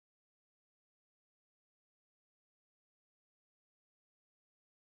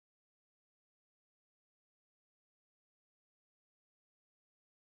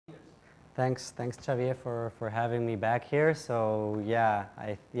Thanks Xavier for having me back here. So yeah,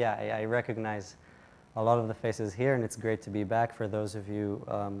 I recognize a lot of the faces here, and it's great to be back for those of you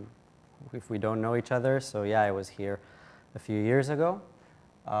if we don't know each other. So yeah, I was here a few years ago.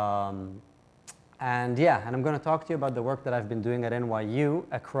 And I'm going to talk to you about the work that I've been doing at NYU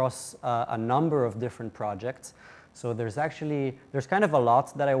across a number of different projects. So there's kind of a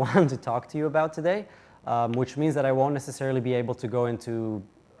lot that I want to talk to you about today, which means that I won't necessarily be able to go into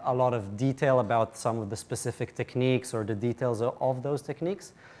a lot of detail about some of the specific techniques or the details of those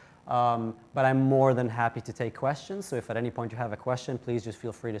techniques. But I'm more than happy to take questions. So if at any point you have a question, please just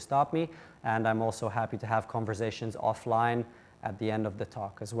feel free to stop me. And I'm also happy to have conversations offline at the end of the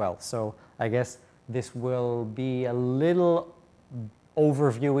talk as well. So I guess this will be a little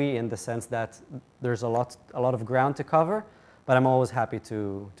overviewy in the sense that there's a lot of ground to cover, but I'm always happy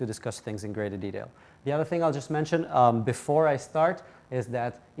to discuss things in greater detail. The other thing I'll just mention before I start is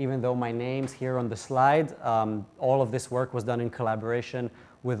that even though my name's here on the slide, all of this work was done in collaboration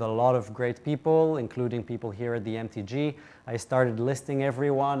with a lot of great people, including people here at the MTG. I started listing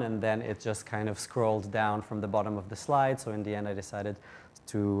everyone, and then it just kind of scrolled down from the bottom of the slide. So in the end, I decided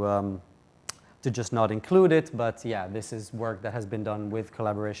to just not include it. But yeah, this is work that has been done with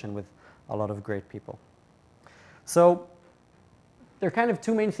collaboration with a lot of great people. So there are kind of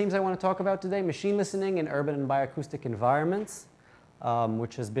two main themes I want to talk about today: machine listening in urban and bioacoustic environments,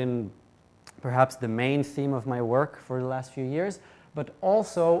 which has been perhaps the main theme of my work for the last few years, but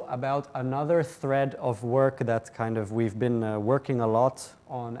also about another thread of work that kind of we've been working a lot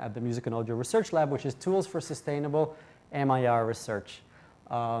on at the Music and Audio Research Lab, which is tools for sustainable MIR research.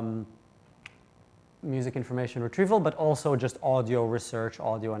 Music information retrieval, but also just audio research,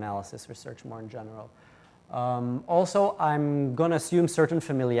 audio analysis research more in general. Also, I'm going to assume certain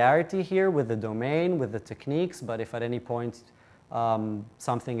familiarity here with the domain, with the techniques, but if at any point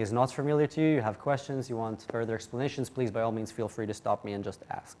something is not familiar to you, you have questions, you want further explanations, please by all means feel free to stop me and just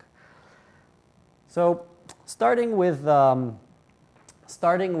ask. So starting with the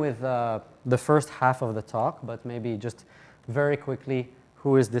first half of the talk, but maybe just very quickly,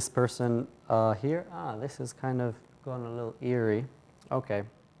 who is this person here? This is kind of gone a little eerie. Okay,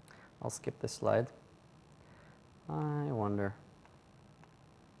 I'll skip this slide. I wonder.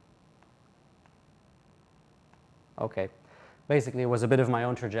 Okay. Basically, it was a bit of my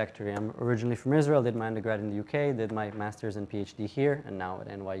own trajectory. I'm originally from Israel, did my undergrad in the UK, did my master's and PhD here, and now at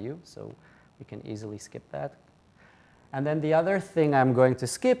NYU, so we can easily skip that. And then the other thing I'm going to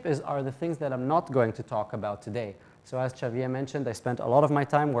skip are the things that I'm not going to talk about today. So as Xavier mentioned, I spent a lot of my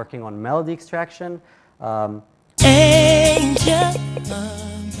time working on melody extraction, where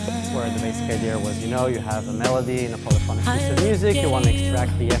the basic idea was, you have a melody in a polyphonic piece of music, you want to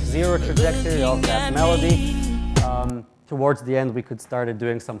extract the F0 trajectory of that melody. Towards the end, we could start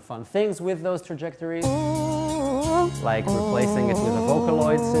doing some fun things with those trajectories, like replacing it with a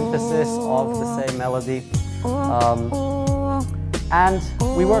Vocaloid synthesis of the same melody. And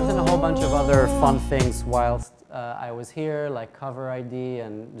we worked on a whole bunch of other fun things whilst I was here, like cover ID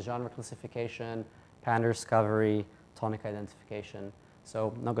and genre classification, pattern discovery, tonic identification.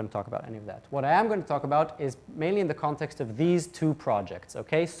 So I'm not going to talk about any of that. What I am going to talk about is mainly in the context of these two projects,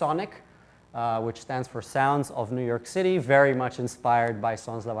 okay? Sonic, which stands for Sounds of New York City, very much inspired by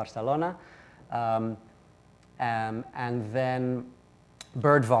Sons de Barcelona. And then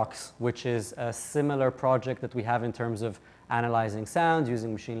BirdVox, which is a similar project that we have in terms of analyzing sound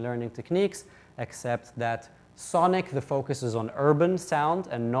using machine learning techniques, except that Sonic, the focus is on urban sound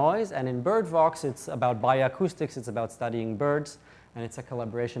and noise, and in BirdVox, it's about bioacoustics, it's about studying birds, and it's a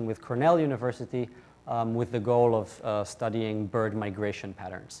collaboration with Cornell University with the goal of studying bird migration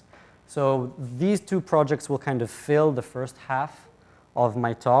patterns. So these two projects will kind of fill the first half of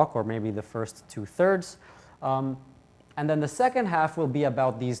my talk, or maybe the first 2/3. And then the second half will be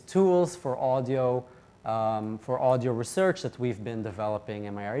about these tools for audio research that we've been developing: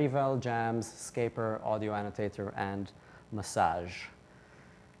 MIR Eval, JAMS, Scaper, Audio Annotator, and Massage.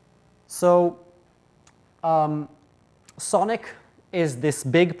 So Sonic is this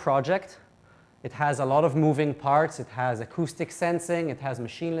big project. It has a lot of moving parts. It has acoustic sensing, it has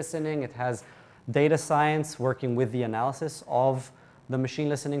machine listening, it has data science working with the analysis of the machine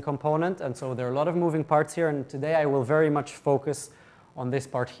listening component. And so there are a lot of moving parts here, and today I will very much focus on this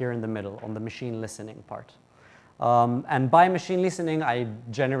part here in the middle, on the machine listening part. And by machine listening, I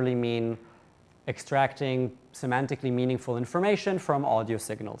generally mean extracting semantically meaningful information from audio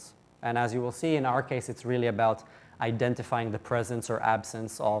signals. And as you will see, in our case, it's really about identifying the presence or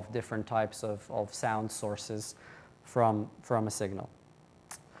absence of different types of sound sources from a signal.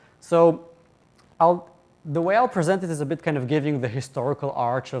 So I'll the way I'll present it is a bit kind of giving the historical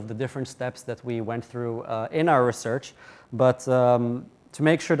arch of the different steps that we went through in our research. But to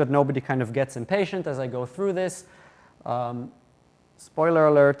make sure that nobody kind of gets impatient as I go through this, spoiler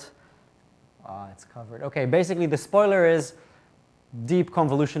alert, it's covered. Okay, basically the spoiler is deep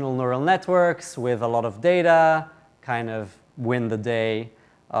convolutional neural networks with a lot of data kind of win the day.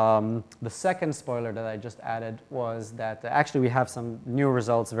 The second spoiler that I just added was that actually we have some new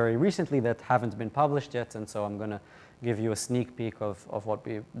results very recently that haven't been published yet, and so I'm going to give you a sneak peek of what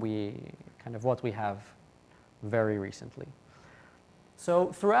we have very recently.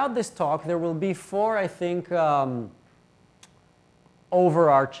 So throughout this talk, there will be four, I think,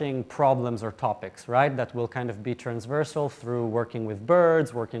 overarching problems or topics, right, that will kind of be transversal through working with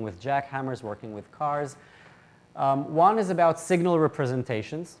birds, working with jackhammers, working with cars. One is about signal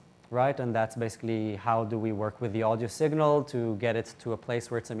representations, right, and that's basically how do we work with the audio signal to get it to a place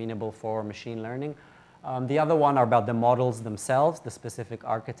where it's amenable for machine learning. The other one are about the models themselves, the specific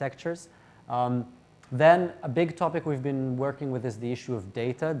architectures. Then a big topic we've been working with is the issue of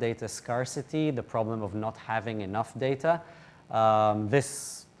data scarcity, the problem of not having enough data.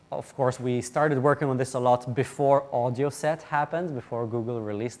 This, of course, we started working on this a lot before AudioSet happened, before Google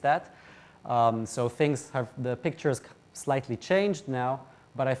released that. So the picture's slightly changed now,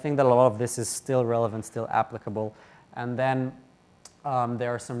 but I think that a lot of this is still relevant, still applicable. And then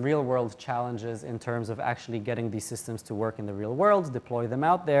there are some real-world challenges in terms of actually getting these systems to work in the real world, deploy them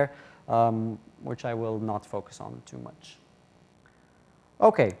out there, which I will not focus on too much.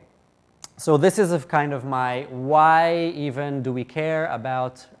 Okay. So this is a kind of my why even do we care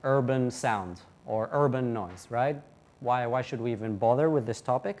about urban sound or urban noise, right? Why should we even bother with this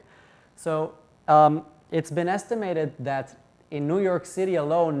topic? So it's been estimated that in New York City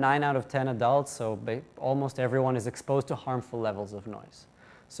alone, 9 out of 10 adults, so almost everyone, is exposed to harmful levels of noise.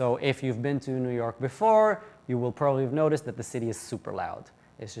 So if you've been to New York before, you will probably have noticed that the city is super loud.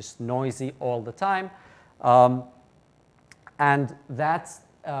 It's just noisy all the time. And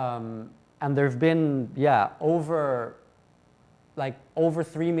there have been, over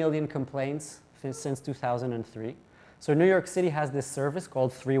 3 million complaints since 2003. So New York City has this service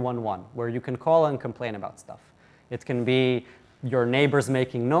called 311, where you can call and complain about stuff. It can be your neighbors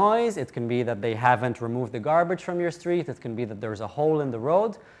making noise. It can be that they haven't removed the garbage from your street. It can be that there's a hole in the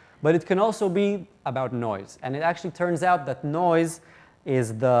road. But it can also be about noise. And it actually turns out that noise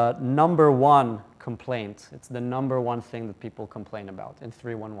is the #1 complaint. It's the #1 thing that people complain about in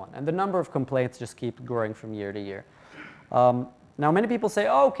 311. And the number of complaints just keep growing from year to year. Now, many people say,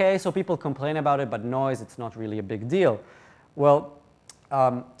 oh, okay, so people complain about it, but noise, it's not really a big deal. Well,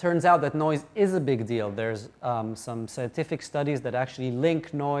 turns out that noise is a big deal. There's some scientific studies that actually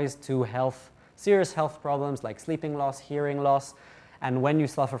link noise to serious health problems like sleeping loss, hearing loss. And when you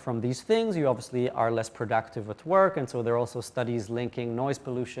suffer from these things, you obviously are less productive at work. And so there are also studies linking noise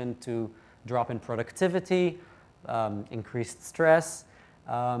pollution to drop in productivity, increased stress,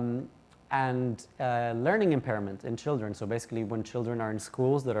 and learning impairment in children. So basically, when children are in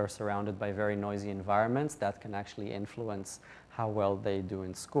schools that are surrounded by very noisy environments, that can actually influence how well they do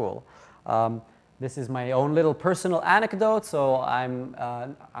in school. This is my own little personal anecdote. So I'm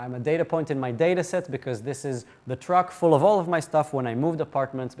a data point in my data set because this is the truck full of all of my stuff when I moved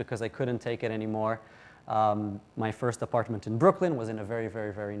apartments because I couldn't take it anymore. My first apartment in Brooklyn was in a very,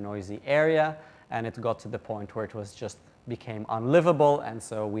 very, very noisy area, and it got to the point where it was just became unlivable, and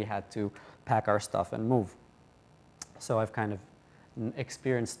so we had to pack our stuff and move. So I've kind of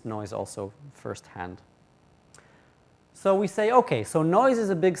experienced noise also firsthand. So we say, okay, so noise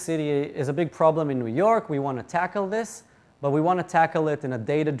is a big problem in New York. We want to tackle this, but we want to tackle it in a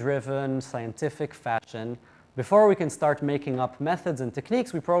data-driven, scientific fashion. Before we can start making up methods and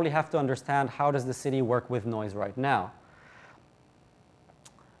techniques, we probably have to understand how does the city work with noise right now.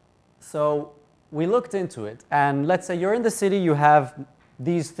 So we looked into it, and let's say you're in the city, you have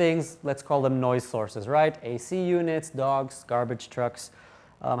these things, let's call them noise sources, right? AC units, dogs, garbage trucks.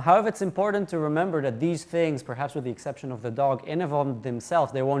 However, it's important to remember that these things, perhaps with the exception of the dog, in and of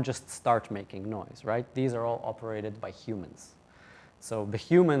themselves, they won't just start making noise, right? These are all operated by humans. So the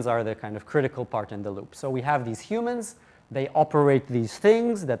humans are the kind of critical part in the loop. So we have these humans, they operate these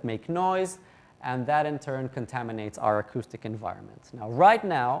things that make noise, and that in turn contaminates our acoustic environment. Now, right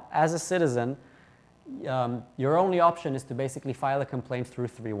now, as a citizen, your only option is to basically file a complaint through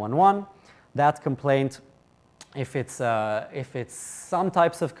 311. That complaint, if it's some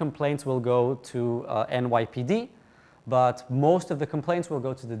types of complaints will go to NYPD, but most of the complaints will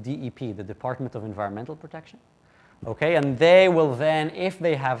go to the DEP, the Department of Environmental Protection. Okay, and they will then, if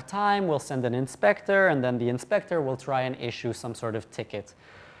they have time, will send an inspector, and then the inspector will try and issue some sort of ticket.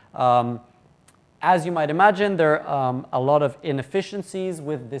 as you might imagine, there are a lot of inefficiencies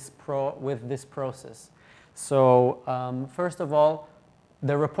with this process. So first of all,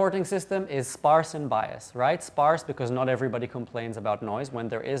 the reporting system is sparse and biased, right? Sparse because not everybody complains about noise when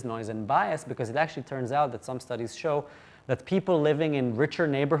there is noise, and biased because it actually turns out that some studies show that people living in richer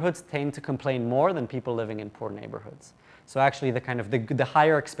neighborhoods tend to complain more than people living in poor neighborhoods. So actually the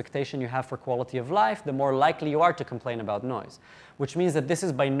higher expectation you have for quality of life, the more likely you are to complain about noise, which means that this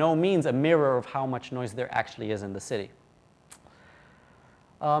is by no means a mirror of how much noise there actually is in the city.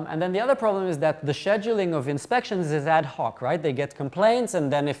 And then the other problem is that the scheduling of inspections is ad hoc, right? They get complaints,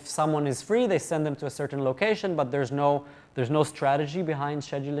 and then if someone is free, they send them to a certain location, but there's no strategy behind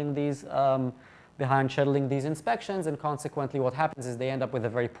scheduling these inspections, and consequently what happens is they end up with a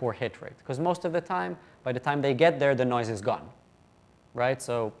very poor hit rate, because most of the time, by the time they get there, the noise is gone, right?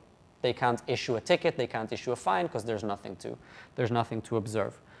 So they can't issue a ticket, they can't issue a fine, because there's nothing to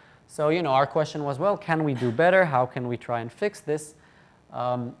observe. So, you know, our question was, well, can we do better? How can we try and fix this?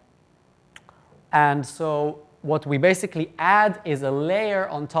 And so what we basically add is a layer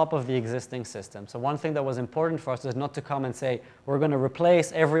on top of the existing system. So one thing that was important for us is not to come and say, we're going to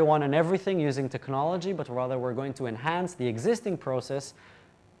replace everyone and everything using technology, but rather we're going to enhance the existing process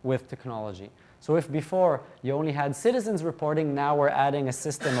with technology. So if before you only had citizens reporting, now we're adding a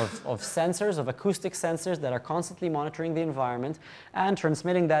system of sensors, of acoustic sensors that are constantly monitoring the environment and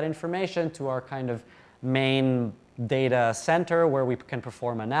transmitting that information to our kind of main data center where we can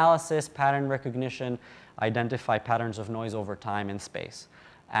perform analysis, pattern recognition, identify patterns of noise over time in space.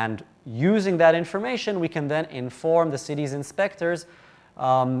 And using that information, we can then inform the city's inspectors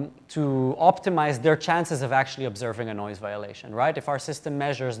to optimize their chances of actually observing a noise violation, right? If our system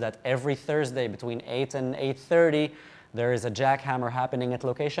measures that every Thursday between 8 and 8:30 there is a jackhammer happening at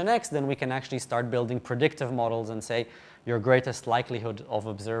location X, then we can actually start building predictive models and say your greatest likelihood of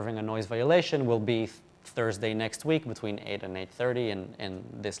observing a noise violation will be Thursday next week between 8 and 8:30 in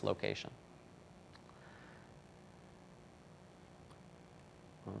this location.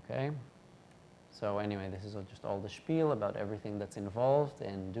 Okay. So anyway, this is just all the spiel about everything that's involved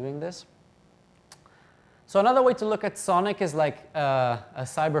in doing this. So another way to look at Sonic is like a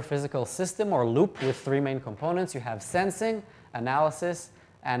cyber-physical system or loop with three main components. You have sensing, analysis,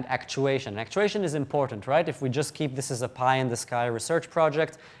 and actuation. Actuation is important, right? If we just keep this as a pie-in-the-sky research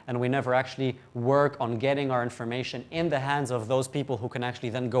project and we never actually work on getting our information in the hands of those people who can actually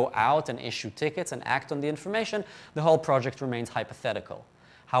then go out and issue tickets and act on the information, the whole project remains hypothetical.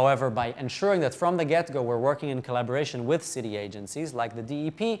 However, by ensuring that from the get-go we're working in collaboration with city agencies like the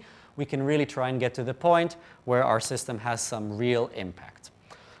DEP, we can really try and get to the point where our system has some real impact.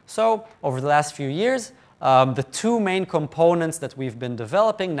 So over the last few years, the two main components that we've been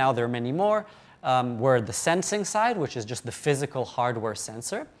developing, now there are many more, were the sensing side, which is just the physical hardware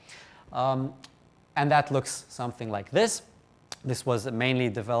sensor. And that looks something like this. This was mainly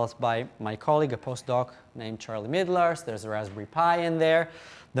developed by my colleague, a postdoc named Charlie Midlars. There's a Raspberry Pi in there.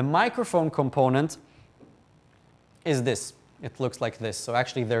 The microphone component is this. It looks like this. So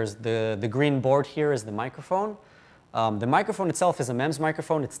actually there's the green board here is the microphone. The microphone itself is a MEMS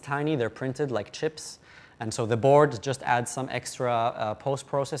microphone. It's tiny. They're printed like chips. And so the board just adds some extra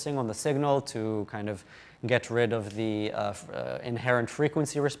post-processing on the signal to kind of get rid of the inherent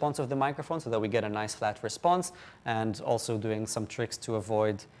frequency response of the microphone so that we get a nice flat response, and also doing some tricks to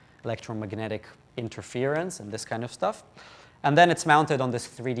avoid electromagnetic interference and this kind of stuff. And then it's mounted on this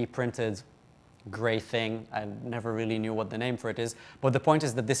 3D printed gray thing. I never really knew what the name for it is, but the point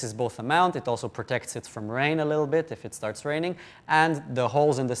is that this is both a mount. It also protects it from rain a little bit if it starts raining, and the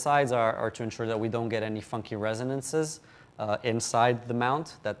holes in the sides are to ensure that we don't get any funky resonances inside the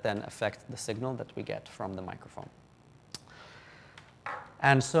mount that then affect the signal that we get from the microphone.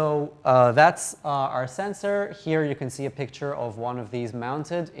 And so that's our sensor. Here you can see a picture of one of these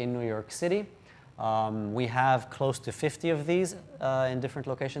mounted in New York City. We have close to 50 of these in different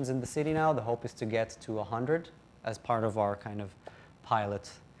locations in the city now. The hope is to get to 100 as part of our kind of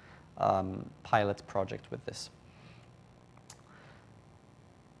pilot project with this.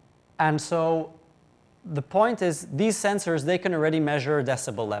 And so the point is these sensors, they can already measure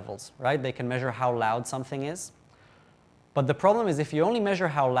decibel levels, right? They can measure how loud something is. But the problem is if you only measure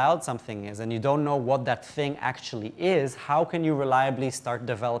how loud something is and you don't know what that thing actually is, how can you reliably start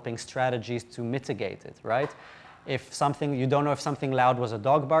developing strategies to mitigate it, right? If something, you don't know if something loud was a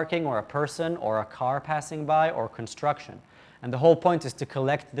dog barking or a person or a car passing by or construction. And the whole point is to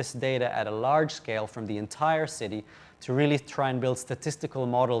collect this data at a large scale from the entire city to really try and build statistical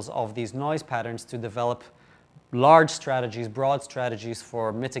models of these noise patterns to develop large strategies, broad strategies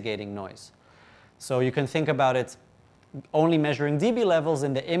for mitigating noise. So you can think about it only measuring dB levels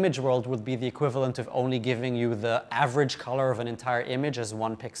in the image world would be the equivalent of only giving you the average color of an entire image as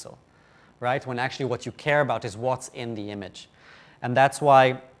 1 pixel, right? When actually what you care about is what's in the image. And that's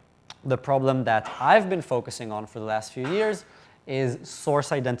why the problem that I've been focusing on for the last few years is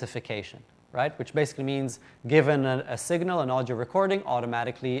source identification, right? Which basically means given a signal, an audio recording,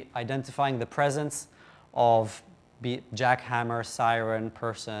 automatically identifying the presence of jackhammer, siren,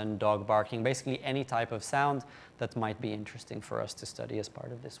 person, dog barking, basically any type of sound that might be interesting for us to study as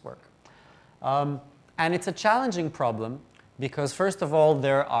part of this work. And it's a challenging problem because, first of all,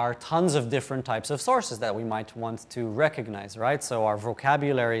 there are tons of different types of sources that we might want to recognize, right? So our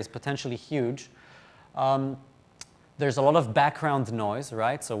vocabulary is potentially huge. There's a lot of background noise,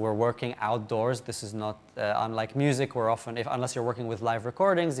 right? So we're working outdoors. This is not unlike music, where often, unless you're working with live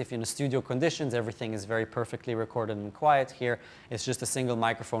recordings, if in a studio conditions, everything is very perfectly recorded and quiet. Here, it's just a single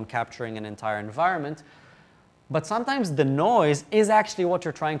microphone capturing an entire environment. But sometimes the noise is actually what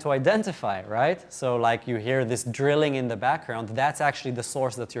you're trying to identify, right? So like you hear this drilling in the background, that's actually the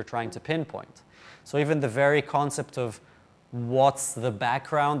source that you're trying to pinpoint. So even the very concept of what's the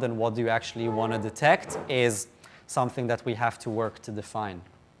background and what do you actually want to detect is something that we have to work to define.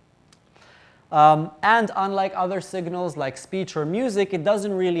 And unlike other signals like speech or music, it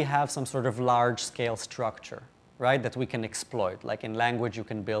doesn't really have some sort of large-scale structure, right, that we can exploit. Like in language, you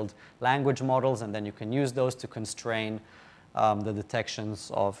can build language models, and then you can use those to constrain the detections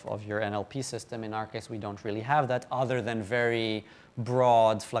of your NLP system. In our case, we don't really have that, other than very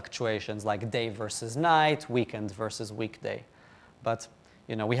broad fluctuations like day versus night, weekend versus weekday. But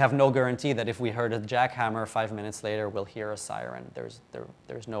we have no guarantee that if we heard a jackhammer 5 minutes later, we'll hear a siren.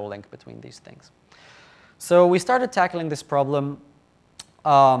 There's no link between these things. So we started tackling this problem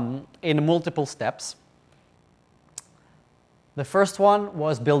in multiple steps. The first one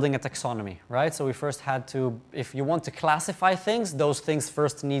was building a taxonomy, right? So we first had to, if you want to classify things, those things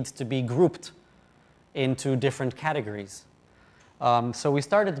first need to be grouped into different categories. So we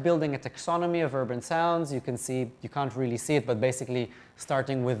started building a taxonomy of urban sounds. You can see, you can't really see it, but basically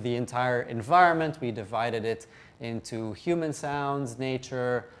starting with the entire environment, we divided it into human sounds,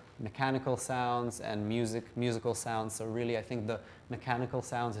 nature, mechanical sounds, and musical sounds. So really, I think the mechanical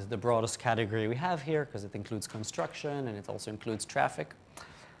sounds is the broadest category we have here because it includes construction and it also includes traffic. I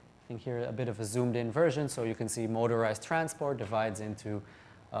think here a bit of a zoomed in version. So you can see motorized transport divides into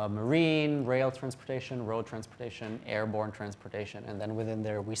marine, rail transportation, road transportation, airborne transportation, and then within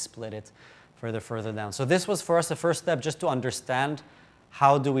there we split it further down. So this was for us the first step, just to understand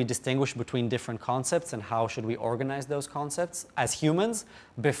how do we distinguish between different concepts and how should we organize those concepts as humans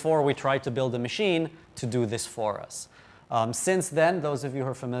before we try to build a machine to do this for us. Since then, those of you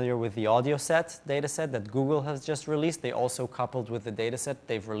who are familiar with the audio set dataset that Google has just released, they also coupled with the dataset,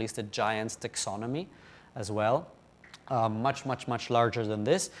 they've released a giant taxonomy as well. Much larger than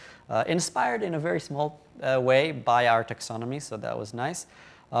this, inspired in a very small way by our taxonomy, so that was nice.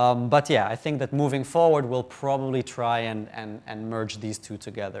 But yeah, I think that moving forward, we'll probably try and merge these two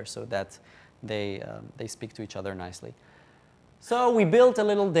together so that they speak to each other nicely. So we built a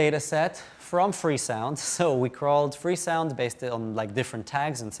little data set from free sound. So we crawled free sound based on like different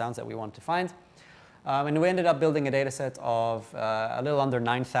tags and sounds that we want to find. And we ended up building a data set of a little under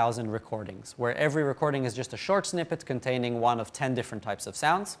 9,000 recordings, where every recording is just a short snippet containing one of 10 different types of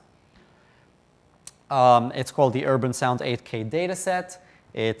sounds. It's called the Urban Sound 8K dataset.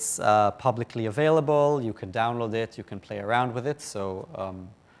 It's publicly available. You can download it. You can play around with it. So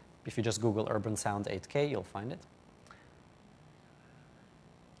if you just Google Urban Sound 8K, you'll find it.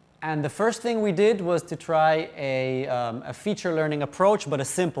 And the first thing we did was to try a feature learning approach, but a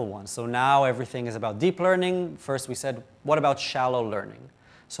simple one. So now everything is about deep learning. First we said, what about shallow learning?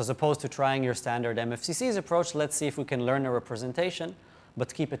 So as opposed to trying your standard MFCC's approach, let's see if we can learn a representation,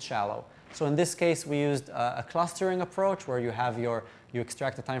 but keep it shallow. So in this case, we used a clustering approach where you have you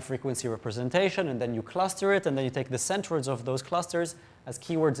extract a time frequency representation, and then you cluster it, and then you take the centroids of those clusters as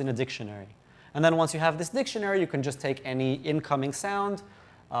keywords in a dictionary. And then once you have this dictionary, you can just take any incoming sound.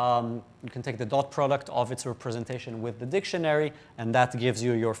 You can take the dot product of its representation with the dictionary, and that gives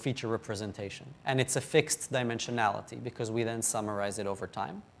you your feature representation. And it's a fixed dimensionality because we then summarize it over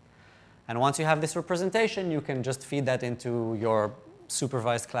time. And once you have this representation, you can just feed that into your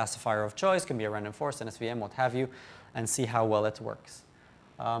supervised classifier of choice. It can be a random forest, an SVM, what have you, and see how well it works.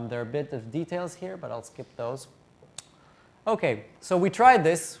 There are a bit of details here, but I'll skip those. OK, so we tried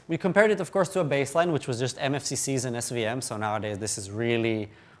this. We compared it, of course, to a baseline, which was just MFCCs and SVM. So nowadays, this is really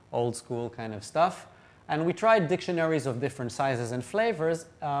old school kind of stuff. And we tried dictionaries of different sizes and flavors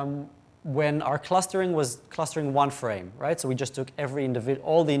when our clustering was clustering one frame, right? So we just took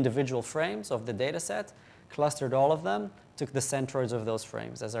all the individual frames of the data set, clustered all of them, took the centroids of those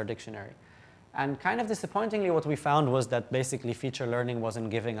frames as our dictionary. And kind of disappointingly, what we found was that basically feature learning wasn't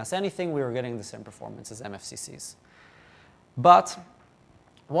giving us anything. We were getting the same performance as MFCCs. But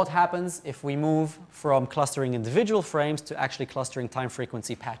what happens if we move from clustering individual frames to actually clustering time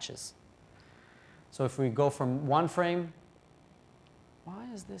frequency patches? So if we go from one frame, why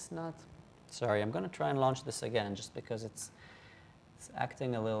is this not? Sorry, I'm going to try and launch this again just because it's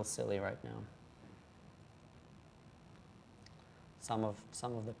acting a little silly right now. Some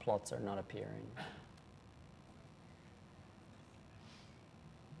of the plots are not appearing.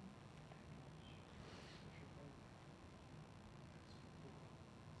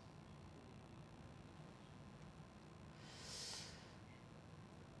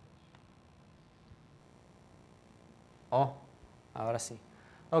 Oh, ahora sí.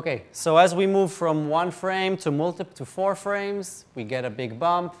 Okay, so as we move from one frame to 4 frames, we get a big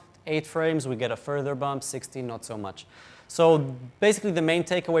bump. 8 frames, we get a further bump. 16, not so much. So basically the main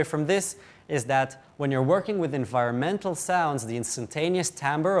takeaway from this is that when you're working with environmental sounds, the instantaneous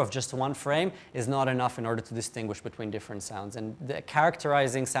timbre of just one frame is not enough in order to distinguish between different sounds. And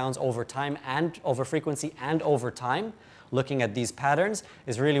characterizing sounds over time and over frequency and over time, looking at these patterns,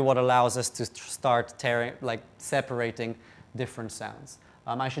 is really what allows us to start separating different sounds.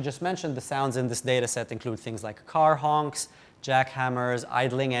 I should just mention the sounds in this data set include things like car honks, jackhammers,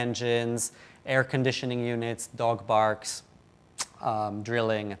 idling engines, air conditioning units, dog barks,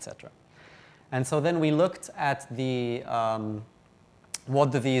 drilling, etc. And so then we looked at the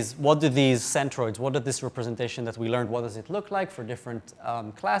what do these centroids, what did this representation that we learned, what does it look like for different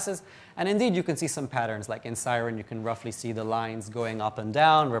classes? And indeed, you can see some patterns. Like in siren, you can roughly see the lines going up and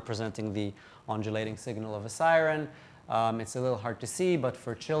down, representing the undulating signal of a siren. It's a little hard to see, but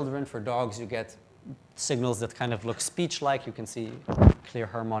for children, for dogs, you get signals that kind of look speech-like. You can see clear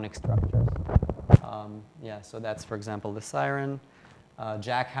harmonic structures. Yeah, so that's, for example, the siren.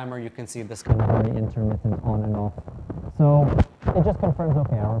 Jackhammer, you can see this kind of very intermittent on and off. So it just confirms,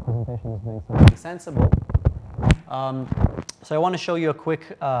 okay, our representation is doing something sensible. So I want to show you a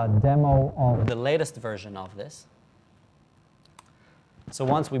quick demo of the latest version of this. So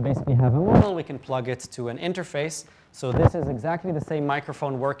once we basically have a model, we can plug it to an interface. So this is exactly the same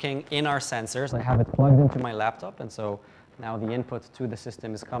microphone working in our sensors. I have it plugged into my laptop, and so now the input to the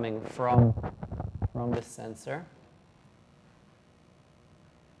system is coming from this sensor.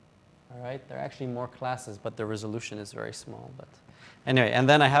 All right, there are actually more classes, but the resolution is very small. But anyway, and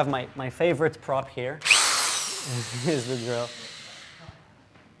then I have my favorite prop here. Is the drill.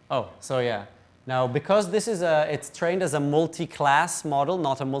 Oh, so yeah. Now, because this is it's trained as a multi-class model,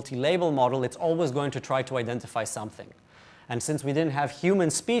 not a multi-label model, it's always going to try to identify something. And since we didn't have human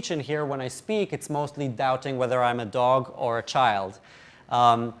speech in here, when I speak, it's mostly doubting whether I'm a dog or a child.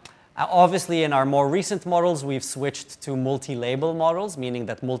 Obviously, in our more recent models, we've switched to multi-label models, meaning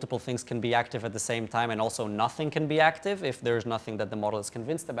that multiple things can be active at the same time, and also nothing can be active if there's nothing that the model is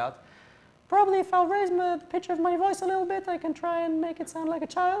convinced about. Probably if I'll raise the pitch of my voice a little bit, I can try and make it sound like a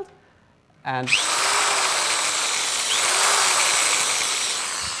child. And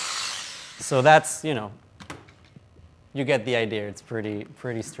so that's, you know, you get the idea. It's pretty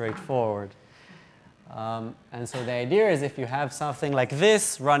straightforward. And so the idea is if you have something like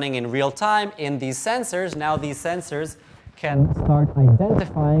this running in real time in these sensors, now these sensors can start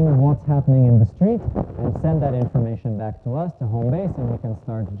identifying what's happening in the street and send that information back to us, to home base, and we can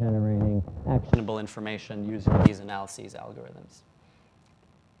start generating actionable information using these analyses algorithms.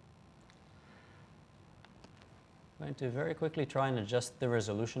 I'm going to very quickly try and adjust the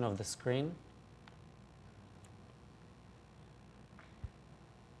resolution of the screen.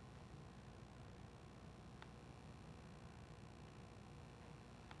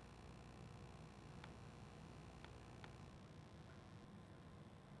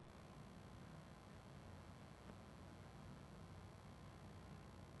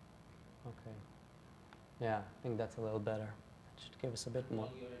 Okay. Yeah, I think that's a little better. It should give us a bit more.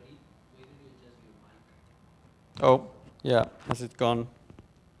 Oh, yeah. Has it got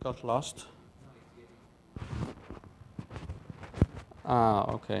lost?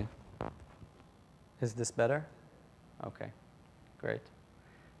 Ah, okay. Is this better? Okay, great.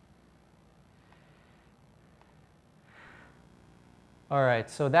 All right,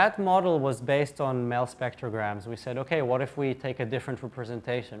 so that model was based on Mel spectrograms. We said, okay, what if we take a different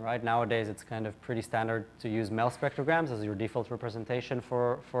representation, right? Nowadays, it's kind of pretty standard to use Mel spectrograms as your default representation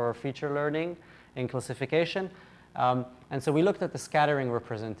for feature learning in classification. And so we looked at the scattering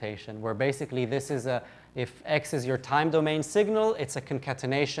representation, where basically this is if X is your time domain signal, it's a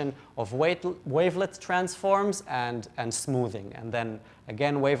concatenation of wavelet transforms and smoothing, and then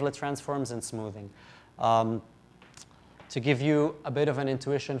again wavelet transforms and smoothing. To give you a bit of an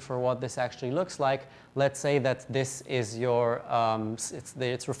intuition for what this actually looks like, let's say that this is your,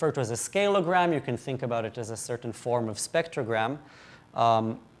 it's referred to as a scaleogram. You can think about it as a certain form of spectrogram.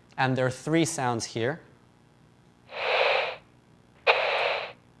 And there are 3 sounds here.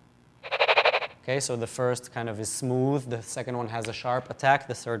 Okay, so the first kind of is smooth. The second one has a sharp attack.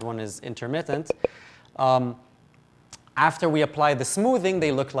 The third one is intermittent. After we apply the smoothing,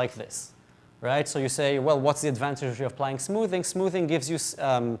 they look like this. Right? So you say, well, what's the advantage of applying smoothing? Smoothing gives you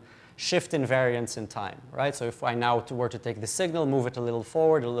shift invariance in time. Right? So if I now were to take the signal, move it a little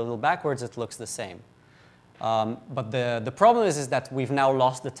forward, a little backwards, it looks the same. But the problem is that we've now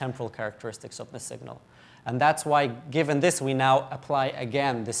lost the temporal characteristics of the signal. And that's why, given this, we now apply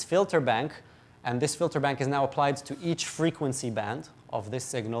again this filter bank. And this filter bank is now applied to each frequency band of this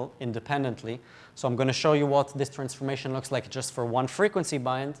signal independently. So I'm going to show you what this transformation looks like just for one frequency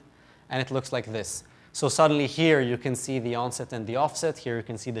band. And it looks like this. So suddenly here you can see the onset and the offset. Here you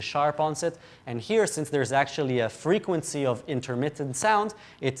can see the sharp onset. And here, since there's actually a frequency of intermittent sound,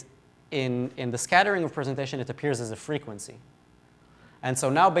 in the scattering representation, it appears as a frequency. And so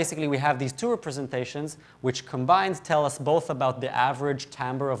now basically we have these 2 representations which combined tell us both about the average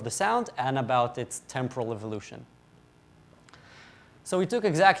timbre of the sound and about its temporal evolution. So we took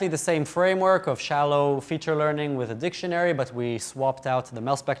exactly the same framework of shallow feature learning with a dictionary, but we swapped out the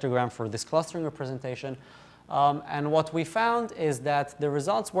MEL spectrogram for this clustering representation. And what we found is that the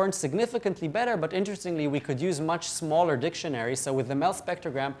results weren't significantly better, but interestingly, we could use much smaller dictionaries. So with the MEL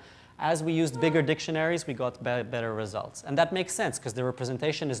spectrogram, as we used bigger dictionaries, we got better results. And that makes sense, because the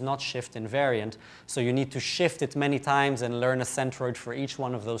representation is not shift invariant. So you need to shift it many times and learn a centroid for each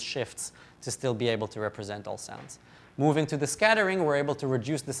one of those shifts to still be able to represent all sounds. Moving to the scattering, we're able to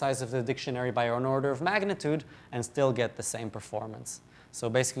reduce the size of the dictionary by an order of magnitude and still get the same performance. So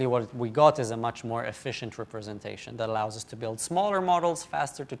basically what we got is a much more efficient representation that allows us to build smaller models,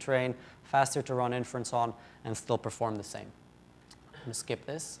 faster to train, faster to run inference on, and still perform the same. I'm going to skip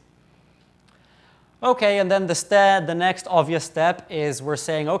this. Okay, and then the next obvious step is we're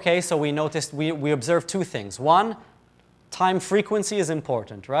saying, okay, so we noticed, we observed 2 things. One, time frequency is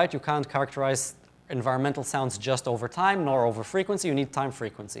important, right? You can't characterize environmental sounds just over time, nor over frequency. You need time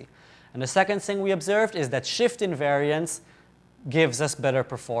frequency. And the second thing we observed is that shift invariance gives us better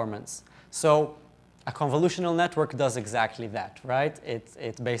performance. So a convolutional network does exactly that, right?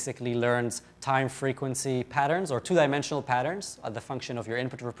 It basically learns time frequency patterns, or 2-dimensional patterns, the function of your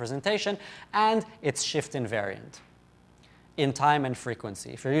input representation, and it's shift invariant in time and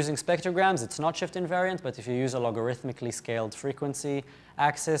frequency. If you're using spectrograms, it's not shift invariant, but if you use a logarithmically scaled frequency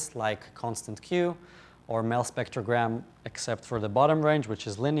axis like constant Q, or MEL spectrogram except for the bottom range, which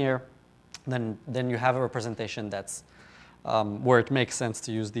is linear, then you have a representation that's where it makes sense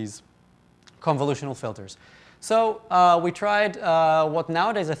to use these convolutional filters. So we tried what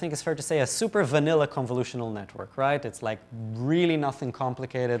nowadays I think is fair to say a super vanilla convolutional network, right? It's like really nothing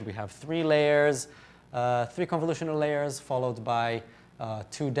complicated. We have 3 layers, 3 convolutional layers followed by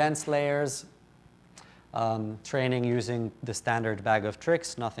 2 dense layers, training using the standard bag of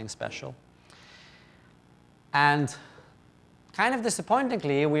tricks, nothing special. And kind of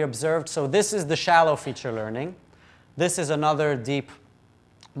disappointingly, we observed, so this is the shallow feature learning. This is another deep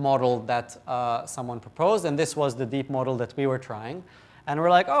model that someone proposed, and this was the deep model that we were trying. And we're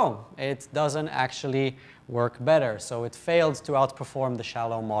like, oh, it doesn't actually work better. So it failed to outperform the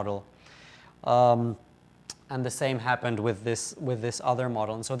shallow model. And the same happened with this other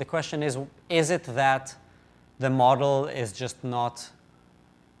model. And so the question is it that the model is just not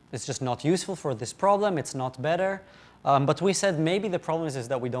useful for this problem? It's not better. But we said maybe the problem is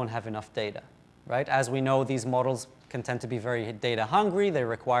that we don't have enough data, right? As we know, these models can tend to be very data hungry. They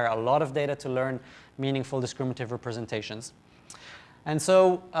require a lot of data to learn meaningful discriminative representations. And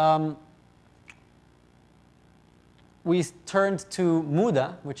so we turned to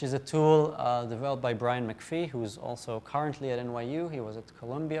Muda, which is a tool developed by Brian McPhee, who's also currently at NYU. He was at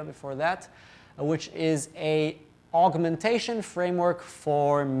Columbia before that, which is an augmentation framework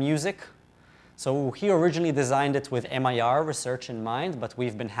for music. So he originally designed it with MIR research in mind, but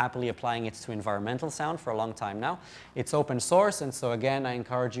we've been happily applying it to environmental sound for a long time now. It's open source, and so again, I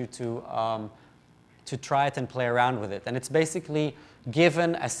encourage you to try it and play around with it. And it's basically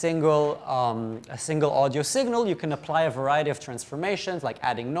given a single audio signal, you can apply a variety of transformations like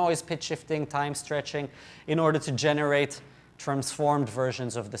adding noise, pitch shifting, time stretching in order to generate transformed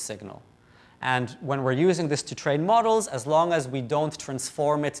versions of the signal. And when we're using this to train models, as long as we don't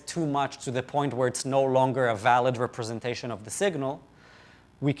transform it too much to the point where it's no longer a valid representation of the signal,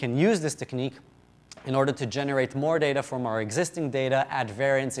 we can use this technique in order to generate more data from our existing data, add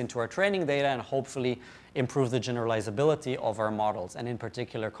variance into our training data, and hopefully improve the generalizability of our models, and in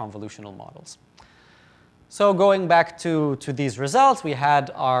particular convolutional models. So going back to these results, we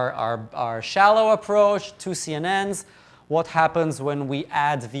had our shallow approach, 2 CNNs. What happens when we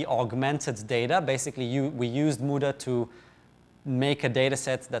add the augmented data? Basically, we used Muda to make a data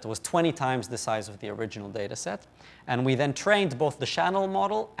set that was 20 times the size of the original data set. And we then trained both the channel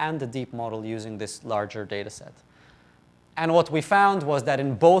model and the deep model using this larger data set. And what we found was that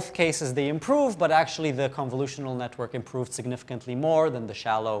in both cases they improved, but actually the convolutional network improved significantly more than the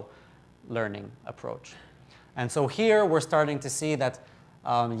shallow learning approach. And so here we're starting to see that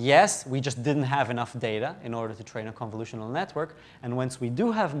yes, we just didn't have enough data in order to train a convolutional network. And once we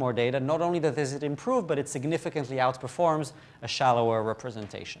do have more data, not only does it improve, but it significantly outperforms a shallower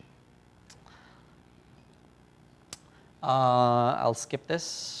representation. I'll skip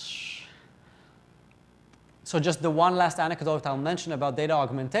this. So just the one last anecdote I'll mention about data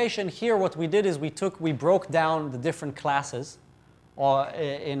augmentation. Here what we did is we broke down the different classes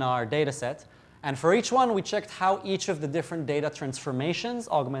in our data set. And for each one, we checked how each of the different data transformations,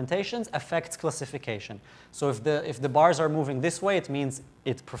 augmentations, affects classification. So if the bars are moving this way, it means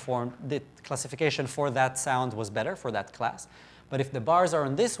the classification for that sound was better for that class. But if the bars are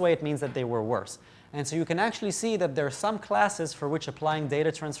in this way, it means that they were worse. And so you can actually see that there are some classes for which applying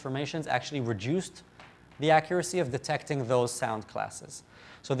data transformations actually reduced the accuracy of detecting those sound classes.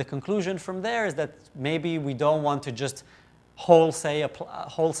 So the conclusion from there is that maybe we don't want to just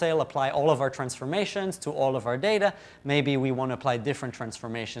wholesale apply all of our transformations to all of our data. Maybe we want to apply different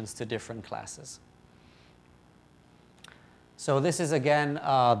transformations to different classes. So this is, again,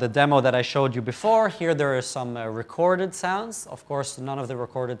 the demo that I showed you before. Here there are some recorded sounds. Of course, none of the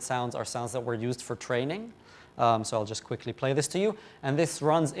recorded sounds are sounds that were used for training. So I'll just quickly play this to you. And this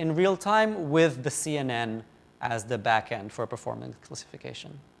runs in real time with the CNN as the backend for performance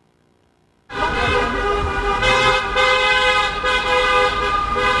classification.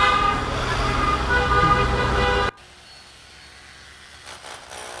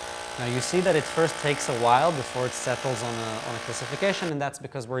 Now you see that it first takes a while before it settles on a classification, and that's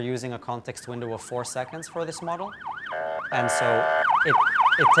because we're using a context window of 4 seconds for this model. And so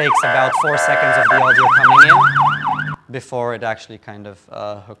it takes about 4 seconds of the audio coming in before it actually kind of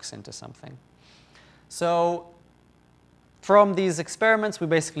hooks into something. So from these experiments, we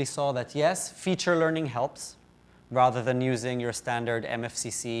basically saw that yes, feature learning helps rather than using your standard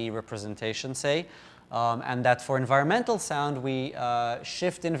MFCC representation, say. And that for environmental sound, we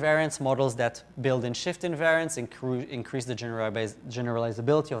shift invariance models that build in shift invariance, increase the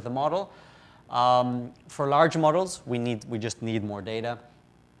generalizability of the model. For large models, we just need more data.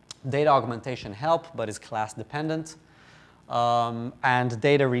 Data augmentation help, but is class dependent. And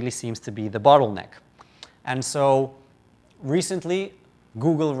data really seems to be the bottleneck. And so recently,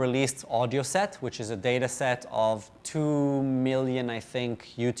 Google released AudioSet, which is a data set of 2 million, I think,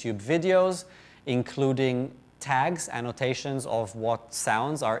 YouTube videos, including tags, annotations of what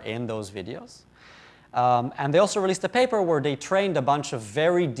sounds are in those videos. And they also released a paper where they trained a bunch of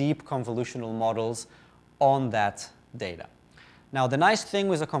very deep convolutional models on that data. Now, the nice thing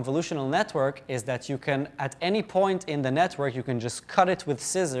with a convolutional network is that you can, at any point in the network, you can just cut it with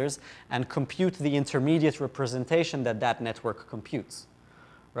scissors and compute the intermediate representation that that network computes.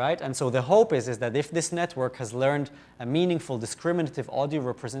 Right? And so the hope is that if this network has learned a meaningful discriminative audio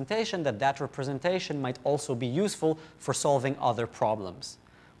representation, that representation might also be useful for solving other problems,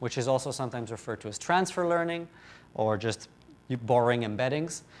 which is also sometimes referred to as transfer learning or just boring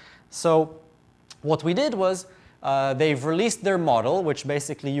embeddings. So what we did was they've released their model, which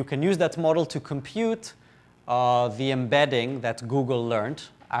basically you can use that model to compute the embedding that Google learned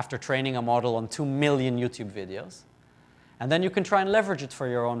after training a model on 2 million YouTube videos. And then you can try and leverage it for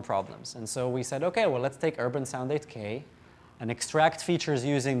your own problems. And so we said, OK, well, let's take Urban Sound 8K and extract features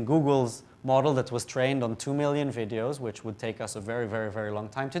using Google's model that was trained on 2 million videos, which would take us a very, very, very long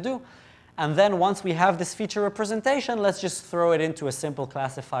time to do. And then once we have this feature representation, let's just throw it into a simple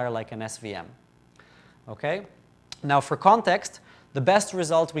classifier like an SVM. OK? Now, for context, the best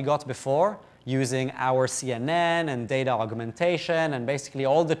result we got before, using our CNN and data augmentation and basically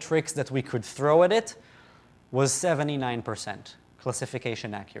all the tricks that we could throw at it, was 79%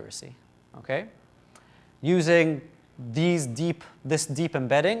 classification accuracy. Okay? Using this deep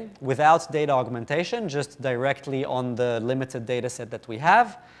embedding without data augmentation, just directly on the limited data set that we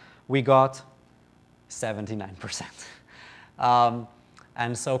have, we got 79%.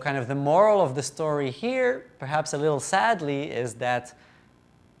 And so kind of the moral of the story here, perhaps a little sadly, is that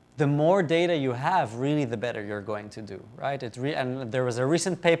the more data you have, really the better you're going to do, right? And there was a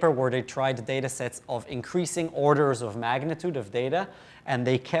recent paper where they tried data sets of increasing orders of magnitude of data, and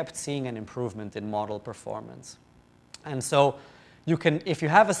they kept seeing an improvement in model performance. And so you can, if you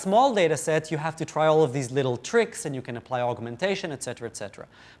have a small data set, you have to try all of these little tricks, and you can apply augmentation, et cetera, et cetera.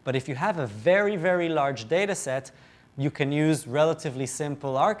 But if you have a very, very large data set, you can use relatively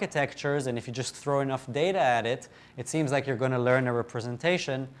simple architectures, and if you just throw enough data at it, it seems like you're going to learn a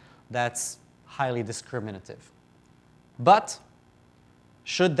representation that's highly discriminative. But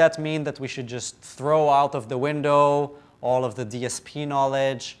should that mean that we should just throw out of the window all of the DSP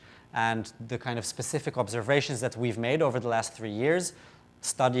knowledge and the kind of specific observations that we've made over the last 3 years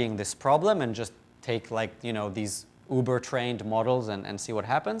studying this problem and just take, like, you know, these uber-trained models and see what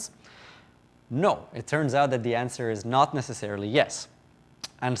happens? No, it turns out that the answer is not necessarily yes.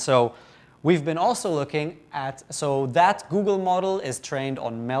 And so we've been also looking at, so that Google model is trained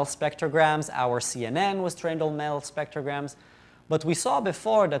on MEL spectrograms. Our CNN was trained on MEL spectrograms. But we saw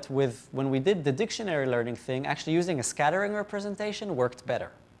before that when we did the dictionary learning thing, actually using a scattering representation worked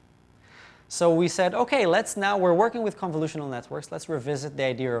better. So we said, okay, we're working with convolutional networks. Let's revisit the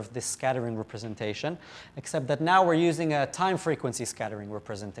idea of this scattering representation, except that now we're using a time frequency scattering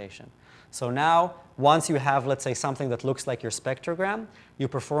representation. So now, once you have, let's say, something that looks like your spectrogram, you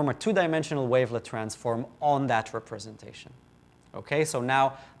perform a two-dimensional wavelet transform on that representation. Okay, so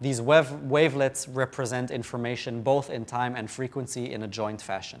now these wavelets represent information both in time and frequency in a joint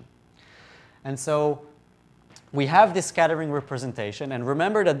fashion. And so we have this scattering representation, and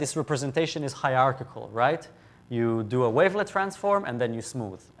remember that this representation is hierarchical, right? You do a wavelet transform, and then you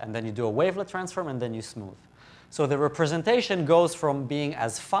smooth. And then you do a wavelet transform, and then you smooth. So the representation goes from being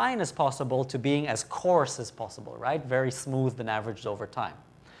as fine as possible to being as coarse as possible, right? Very smooth and averaged over time.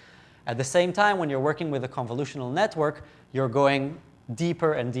 At the same time, when you're working with a convolutional network, you're going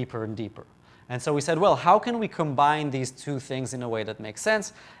deeper and deeper and deeper. And so we said, well, how can we combine these two things in a way that makes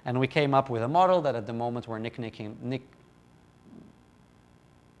sense? And we came up with a model that at the moment we're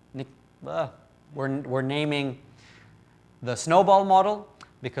we're naming the snowball model,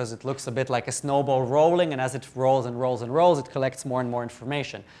 because it looks a bit like a snowball rolling, and as it rolls and rolls and rolls, it collects more and more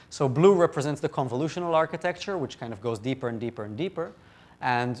information. So blue represents the convolutional architecture, which kind of goes deeper and deeper and deeper.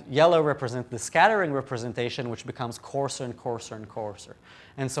 And yellow represents the scattering representation, which becomes coarser and coarser and coarser.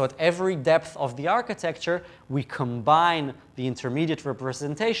 And so at every depth of the architecture, we combine the intermediate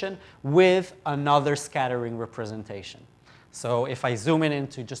representation with another scattering representation. So if I zoom in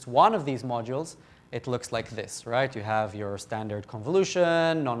into just one of these modules, it looks like this, right? You have your standard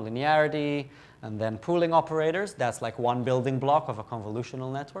convolution, nonlinearity, and then pooling operators. That's like one building block of a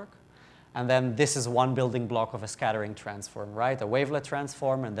convolutional network. And then this is one building block of a scattering transform, right? A wavelet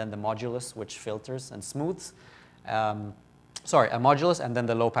transform, and then the modulus, which filters and smooths. A modulus, and then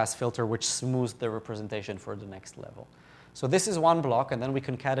the low-pass filter, which smooths the representation for the next level. So this is one block, and then we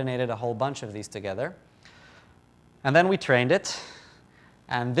concatenated a whole bunch of these together. And then we trained it.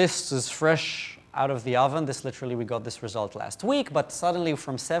 And this is fresh out of the oven. This literally, we got this result last week, but suddenly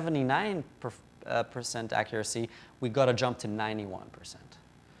from 79% accuracy, we got a jump to 91%.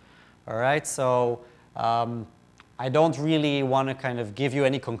 All right, so I don't really want to kind of give you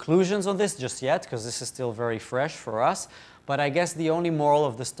any conclusions on this just yet, because this is still very fresh for us. But I guess the only moral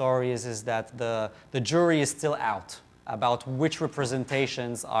of the story is that the jury is still out about which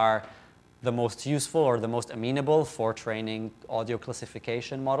representations are the most useful or the most amenable for training audio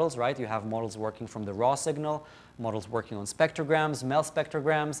classification models, right? You have models working from the raw signal, models working on spectrograms, MEL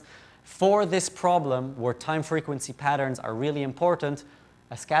spectrograms. For this problem, where time frequency patterns are really important,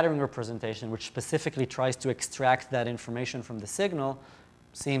 a scattering representation, which specifically tries to extract that information from the signal,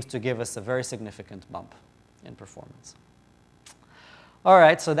 seems to give us a very significant bump in performance. All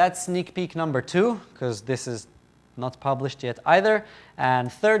right, so that's sneak peek number 2, because this is not published yet either.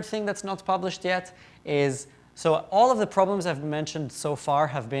 And third thing that's not published yet is, so all of the problems I've mentioned so far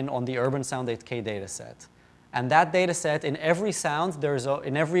have been on the Urban Sound 8K data set. And that data set, in every sound,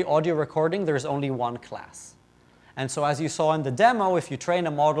 in every audio recording, there's only one class. And so as you saw in the demo, if you train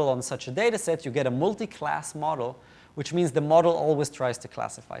a model on such a data set, you get a multi-class model, which means the model always tries to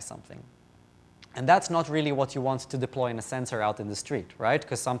classify something. And that's not really what you want to deploy in a sensor out in the street, right?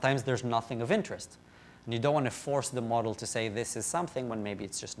 Because sometimes there's nothing of interest. And you don't want to force the model to say this is something when maybe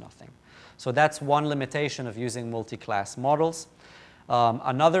it's just nothing. So that's one limitation of using multi-class models.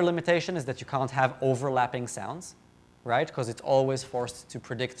 Another limitation is that you can't have overlapping sounds, right? Because it's always forced to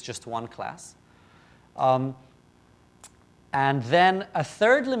predict just one class. And then a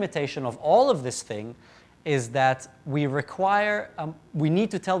third limitation of all of this thing is that we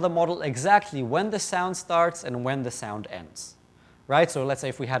need to tell the model exactly when the sound starts and when the sound ends. right? So let's say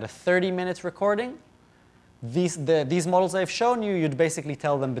if we had a 30-minute recording, these models I've shown you, you'd basically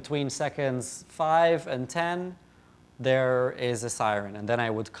tell them between seconds 5 and 10, there is a siren. And then I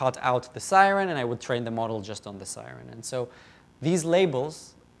would cut out the siren, and I would train the model just on the siren. And so these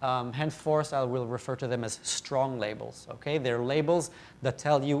labels, henceforth, I will refer to them as strong labels. Okay? They're labels that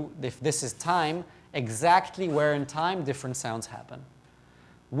tell you, if this is time, exactly where in time different sounds happen.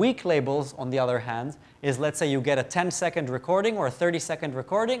 Weak labels, on the other hand, is let's say you get a 10-second recording or a 30-second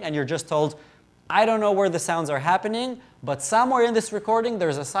recording, and you're just told, I don't know where the sounds are happening, but somewhere in this recording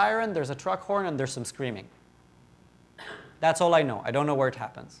there's a siren, there's a truck horn, and there's some screaming. That's all I know. I don't know where it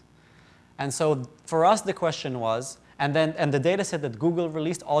happens. And so for us, the question was, and the data set that Google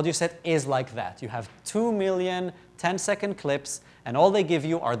released, audio set, is like that. You have 2 million 10-second clips, and all they give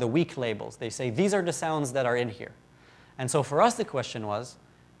you are the weak labels. They say, these are the sounds that are in here. And so for us, the question was,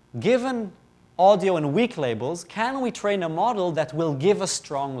 given audio and weak labels, can we train a model that will give us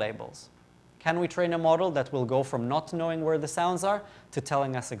strong labels? Can we train a model that will go from not knowing where the sounds are to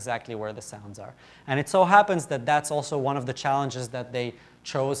telling us exactly where the sounds are? And it so happens that that's also one of the challenges that they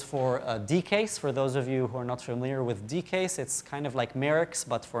chose for D-Case. For those of you who are not familiar with D-Case, it's kind of like Merix,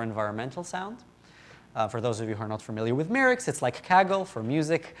 but for environmental sound. For those of you who are not familiar with Merix, it's like Kaggle for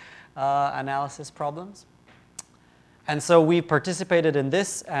music analysis problems. And so we participated in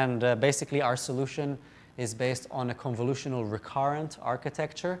this, and basically our solution is based on a convolutional recurrent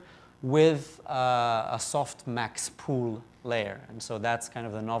architecture with a soft max pool layer. And so that's kind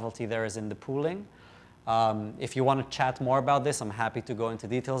of the novelty there, is in the pooling. If you want to chat more about this, I'm happy to go into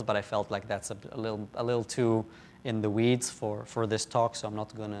details, but I felt like that's a little too in the weeds for this talk, so I'm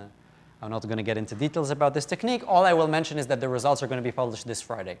not gonna get into details about this technique. All I will mention is that the results are going to be published this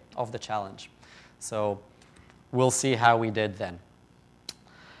Friday of the challenge. So we'll see how we did then.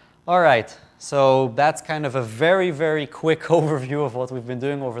 All right. So that's kind of a very, very quick overview of what we've been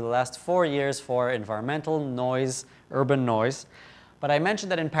doing over the last 4 years for environmental noise, urban noise. But I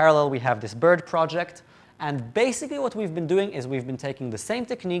mentioned that in parallel we have this bird project. And basically what we've been doing is we've been taking the same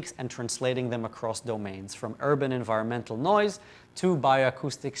techniques and translating them across domains, from urban environmental noise to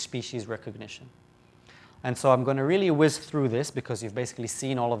bioacoustic species recognition. And so I'm going to really whiz through this because you've basically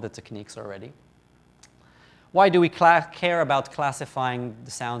seen all of the techniques already. Why do we care about classifying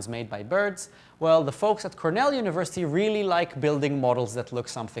the sounds made by birds? Well, the folks at Cornell University really like building models that look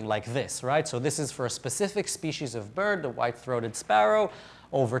something like this, right? So this is for a specific species of bird, the white-throated sparrow.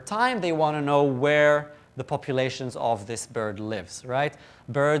 Over time, they want to know where the populations of this bird lives, right?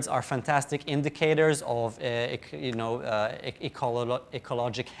 Birds are fantastic indicators of ecologic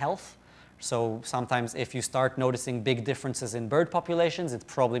health. So sometimes if you start noticing big differences in bird populations, it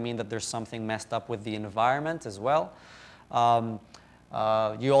probably means that there's something messed up with the environment as well.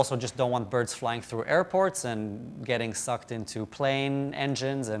 You also just don't want birds flying through airports and getting sucked into plane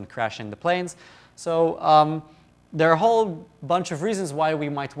engines and crashing the planes. So there are a whole bunch of reasons why we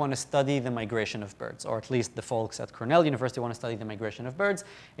might want to study the migration of birds, or at least the folks at Cornell University want to study the migration of birds.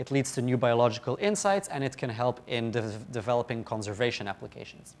 It leads to new biological insights, and it can help in developing conservation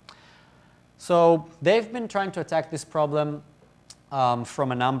applications. So they've been trying to attack this problem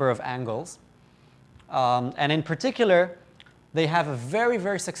from a number of angles. And in particular, they have a very,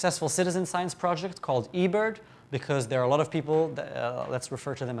 very successful citizen science project called eBird, because there are a lot of people, that, let's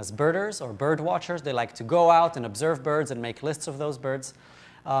refer to them as birders or bird watchers. They like to go out and observe birds and make lists of those birds.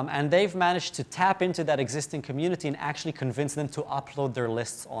 And they've managed to tap into that existing community and actually convince them to upload their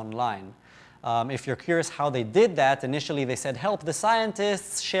lists online. If you're curious how they did that, initially they said, help the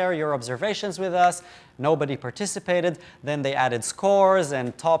scientists, share your observations with us. Nobody participated. Then they added scores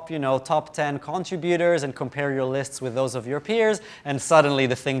and top 10 contributors and compare your lists with those of your peers, and suddenly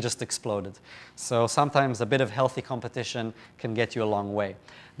the thing just exploded. So sometimes a bit of healthy competition can get you a long way.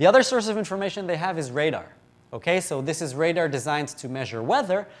 The other source of information they have is radar. Okay, so this is radar designed to measure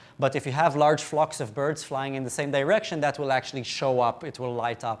weather, but if you have large flocks of birds flying in the same direction, that will actually show up, it will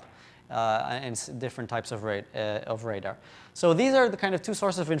light up in different types of radar. So these are the kind of two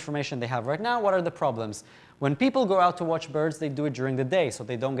sources of information they have right now. What are the problems? When people go out to watch birds, they do it during the day, so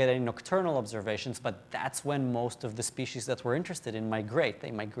they don't get any nocturnal observations, but that's when most of the species that we're interested in migrate.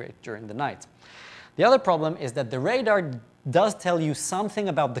 They migrate during the night. The other problem is that the radar does tell you something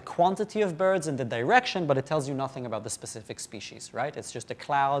about the quantity of birds and the direction, but it tells you nothing about the specific species, right? It's just a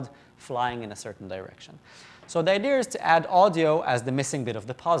cloud flying in a certain direction. So the idea is to add audio as the missing bit of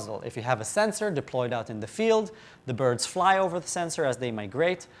the puzzle. If you have a sensor deployed out in the field, the birds fly over the sensor as they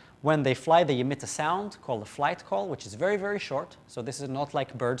migrate. When they fly, they emit a sound called a flight call, which is very, very short. So this is not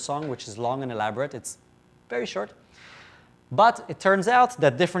like bird song, which is long and elaborate. It's very short. But it turns out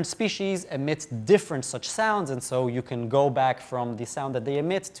that different species emit different such sounds, and so you can go back from the sound that they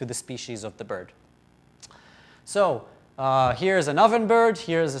emit to the species of the bird. So here's an ovenbird.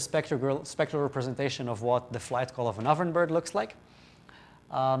 Here's a spectral representation of what the flight call of an ovenbird looks like.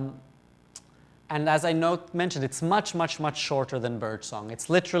 And as I mentioned, it's much, much, much shorter than birdsong. It's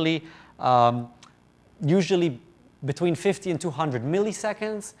literally usually between 50 and 200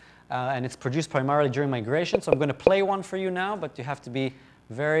 milliseconds, and it's produced primarily during migration. So I'm going to play one for you now, but you have to be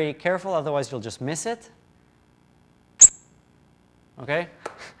very careful, otherwise you'll just miss it. Okay?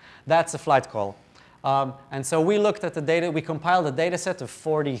 That's a flight call. And so we looked at the data. We compiled a data set of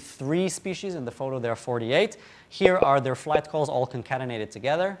 43 species. In the photo, there are 48. Here are their flight calls all concatenated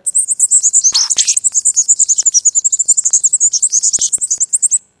together.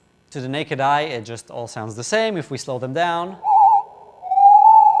 To the naked eye, it just all sounds the same. If we slow them down,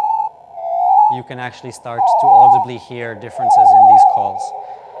 you can actually start to audibly hear differences in these calls.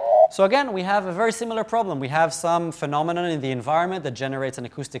 So again, we have a very similar problem. We have some phenomenon in the environment that generates an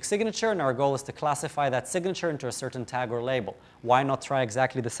acoustic signature, and our goal is to classify that signature into a certain tag or label. Why not try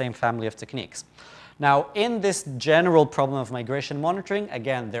exactly the same family of techniques? Now, in this general problem of migration monitoring,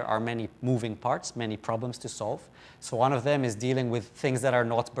 again, there are many moving parts, many problems to solve. So one of them is dealing with things that are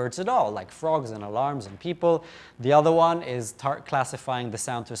not birds at all, like frogs and alarms and people. The other one is classifying the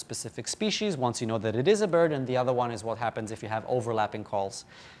sound to a specific species once you know that it is a bird, and the other one is what happens if you have overlapping calls.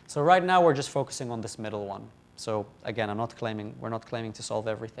 So right now we're just focusing on this middle one. So again, we're not claiming to solve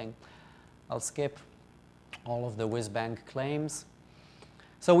everything. I'll skip all of the whiz-bang claims.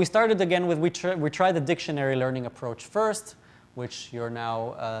 So we started again with, we tried the dictionary learning approach first, which you're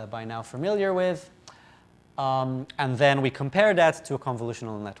now by now familiar with. And then we compared that to a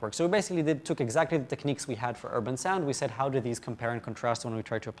convolutional network. So we basically took exactly the techniques we had for urban sound. We said, how do these compare and contrast when we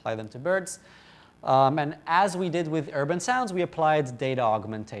try to apply them to birds? And as we did with urban sounds, we applied data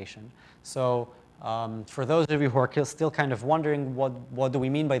augmentation. So for those of you who are still kind of wondering what do we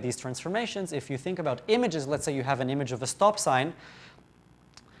mean by these transformations, if you think about images, let's say you have an image of a stop sign,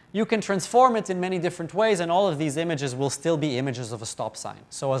 you can transform it in many different ways, and all of these images will still be images of a stop sign.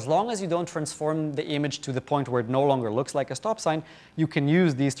 So as long as you don't transform the image to the point where it no longer looks like a stop sign, you can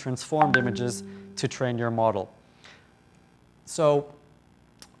use these transformed images to train your model. So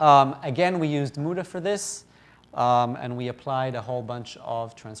again, we used Muda for this, and we applied a whole bunch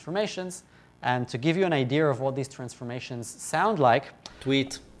of transformations. And to give you an idea of what these transformations sound like,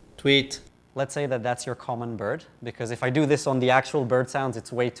 tweet, tweet. Let's say that that's your common bird, because if I do this on the actual bird sounds,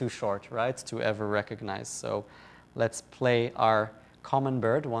 it's way too short, right, to ever recognize. So let's play our common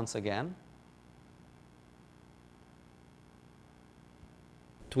bird once again.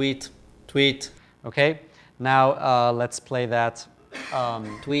 Tweet, tweet. Okay, now let's play that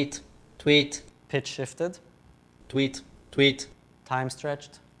tweet, tweet. Pitch shifted. Tweet, tweet. Time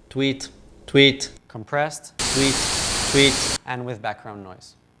stretched. Tweet, tweet. Compressed. Tweet, tweet. And with background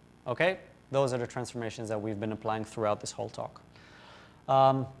noise. Okay? Those are the transformations that we've been applying throughout this whole talk.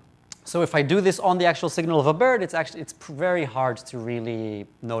 So if I do this on the actual signal of a bird, it's very hard to really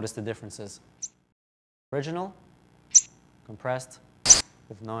notice the differences. Original, compressed,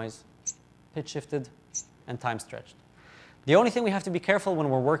 with noise, pitch shifted, and time stretched. The only thing we have to be careful when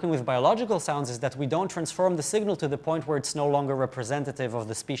we're working with biological sounds is that we don't transform the signal to the point where it's no longer representative of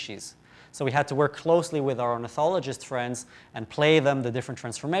the species. So we had to work closely with our ornithologist friends and play them the different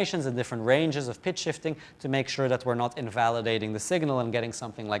transformations and different ranges of pitch shifting to make sure that we're not invalidating the signal and getting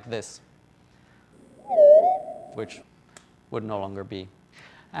something like this, which would no longer be.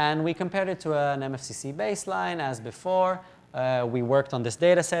 And we compared it to an MFCC baseline as before. We worked on this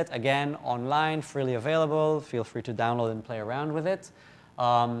data set, again, online, freely available. Feel free to download and play around with it.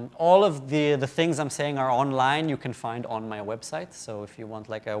 All of the things I'm saying are online. You can find on my website. So if you want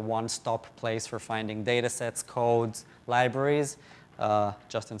like a one-stop place for finding data sets, codes, libraries,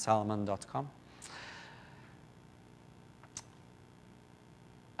 justinsalamon.com.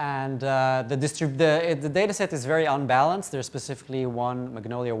 And the data set is very unbalanced. There's specifically one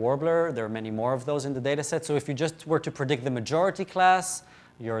Magnolia warbler. There are many more of those in the data set. So if you just were to predict the majority class,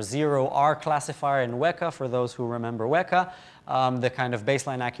 your 0R classifier in Weka, for those who remember Weka, the kind of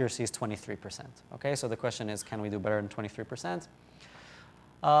baseline accuracy is 23%. Okay, so the question is, can we do better than 23%?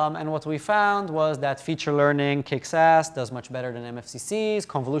 And what we found was that feature learning kicks ass, does much better than MFCCs.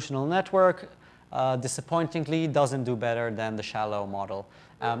 Convolutional network, disappointingly, doesn't do better than the shallow model.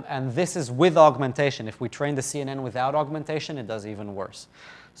 And this is with augmentation. If we train the CNN without augmentation, it does even worse.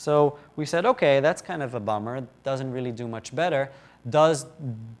 So we said, OK, that's kind of a bummer. It doesn't really do much better.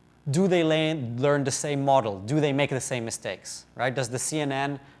 Do they learn the same model? Do they make the same mistakes? Right? Does the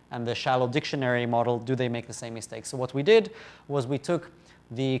CNN and the shallow dictionary model, do they make the same mistakes? So what we did was we took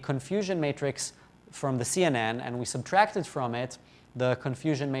the confusion matrix from the CNN and we subtracted from it the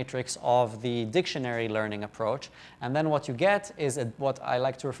confusion matrix of the dictionary learning approach. And then what you get is what I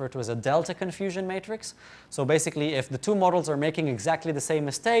like to refer to as a delta confusion matrix. So basically, if the two models are making exactly the same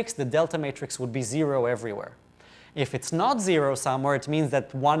mistakes, the delta matrix would be 0 everywhere. If it's not 0 somewhere, it means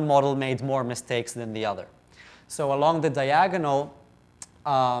that one model made more mistakes than the other. So along the diagonal,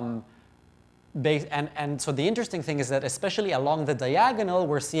 and so the interesting thing is that especially along the diagonal,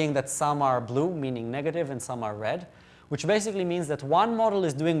 we're seeing that some are blue, meaning negative, and some are red, which basically means that one model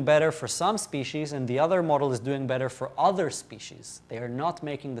is doing better for some species and the other model is doing better for other species. They are not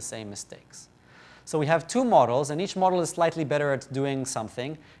making the same mistakes. So we have two models, and each model is slightly better at doing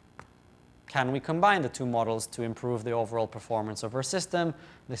something. Can we combine the two models to improve the overall performance of our system?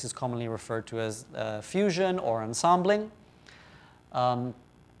 This is commonly referred to as fusion or ensembling.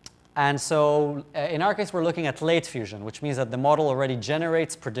 And so in our case, we're looking at late fusion, which means that the model already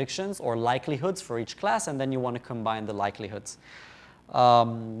generates predictions or likelihoods for each class, and then you want to combine the likelihoods.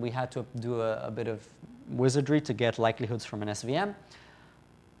 We had to do a bit of wizardry to get likelihoods from an SVM.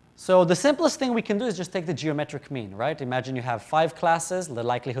 So the simplest thing we can do is just take the geometric mean, right? Imagine you have 5 classes, the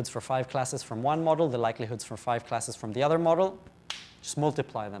likelihoods for 5 classes from one model, the likelihoods for 5 classes from the other model. Just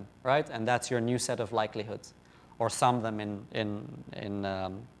multiply them, right? And that's your new set of likelihoods, or sum them in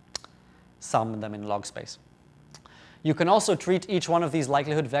log space. You can also treat each one of these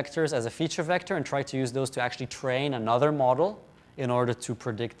likelihood vectors as a feature vector and try to use those to actually train another model in order to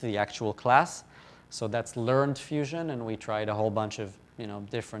predict the actual class. So that's learned fusion, and we tried a whole bunch of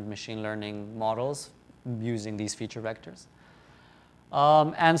different machine learning models using these feature vectors.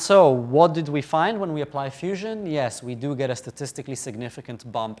 And so what did we find when we apply fusion? Yes, we do get a statistically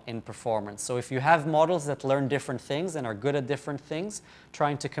significant bump in performance. So if you have models that learn different things and are good at different things,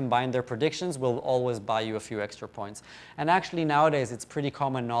 trying to combine their predictions will always buy you a few extra points. And actually nowadays it's pretty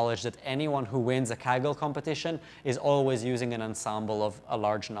common knowledge that anyone who wins a Kaggle competition is always using an ensemble of a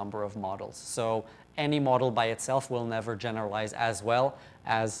large number of models. So any model by itself will never generalize as well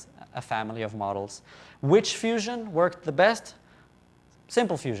as a family of models. Which fusion worked the best?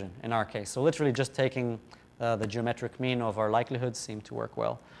 Simple fusion in our case. So literally just taking the geometric mean of our likelihoods seemed to work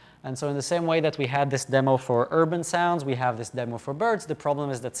well. And so in the same way that we had this demo for urban sounds, we have this demo for birds. The problem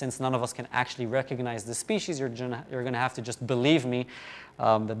is that since none of us can actually recognize the species, you're going to have to just believe me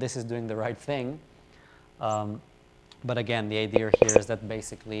that this is doing the right thing. But again, the idea here is that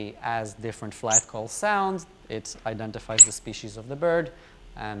basically as different flat calls sound, it identifies the species of the bird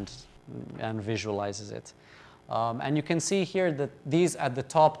and visualizes it. And you can see here that these at the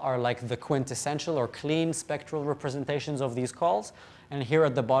top are like the quintessential or clean spectral representations of these calls. And here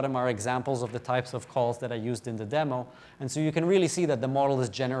at the bottom are examples of the types of calls that I used in the demo. And so you can really see that the model is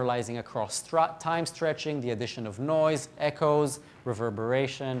generalizing across time stretching, the addition of noise, echoes,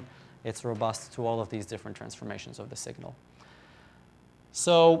 reverberation. It's robust to all of these different transformations of the signal.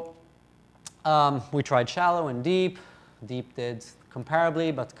 So we tried shallow and deep. Deep did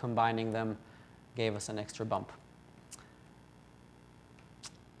comparably, but combining them gave us an extra bump.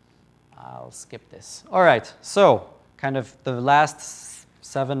 I'll skip this. All right, so kind of the last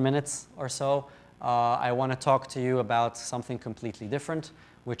 7 minutes or so, I want to talk to you about something completely different,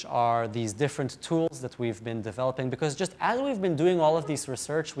 which are these different tools that we've been developing. Because just as we've been doing all of this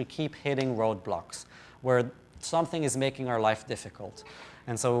research, we keep hitting roadblocks where something is making our life difficult.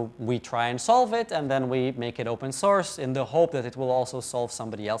 And so we try and solve it, and then we make it open source in the hope that it will also solve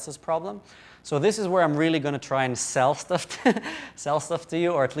somebody else's problem. So this is where I'm really going to try and sell stuff to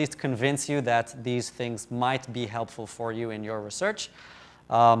you, or at least convince you that these things might be helpful for you in your research.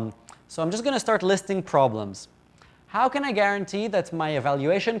 So I'm just going to start listing problems. How can I guarantee that my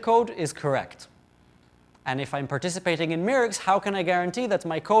evaluation code is correct? And if I'm participating in Mirix, how can I guarantee that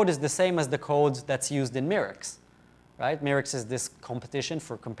my code is the same as the code that's used in Mirix? Right? Mirix is this competition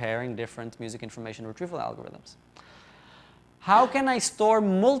for comparing different music information retrieval algorithms. How can I store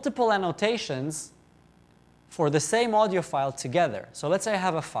multiple annotations for the same audio file together? So let's say I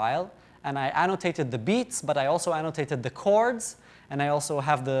have a file, and I annotated the beats, but I also annotated the chords, and I also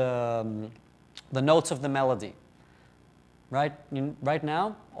have the notes of the melody. Right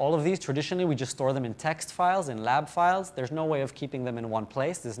now, all of these, traditionally, we just store them in text files, in lab files. There's no way of keeping them in one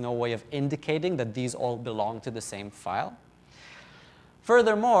place. There's no way of indicating that these all belong to the same file.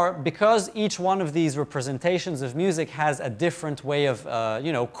 Furthermore, because each one of these representations of music has a different way of,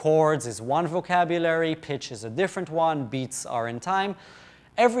 chords is one vocabulary, pitch is a different one, beats are in time,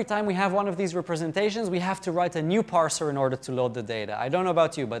 Every time we have one of these representations, we have to write a new parser in order to load the data. I don't know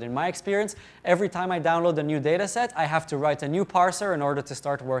about you, but in my experience, every time I download a new data set, I have to write a new parser in order to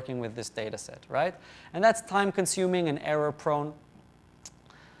start working with this data set, right? And that's time-consuming and error-prone.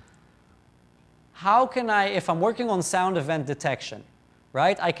 How can I, if I'm working on sound event detection,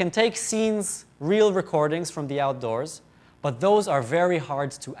 right, I can take scenes, real recordings from the outdoors, but those are very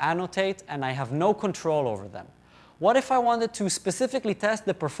hard to annotate, and I have no control over them. What if I wanted to specifically test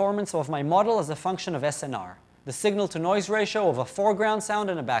the performance of my model as a function of SNR, the signal-to-noise ratio of a foreground sound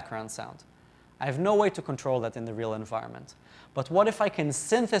and a background sound? I have no way to control that in the real environment. But what if I can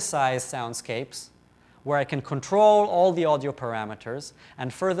synthesize soundscapes where I can control all the audio parameters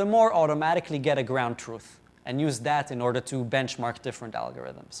and furthermore automatically get a ground truth and use that in order to benchmark different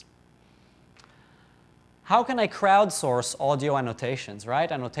algorithms? How can I crowdsource audio annotations, right?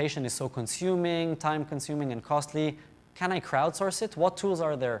 Annotation is so consuming, time-consuming, and costly. Can I crowdsource it? What tools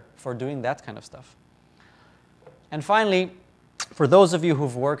are there for doing that kind of stuff? And finally, for those of you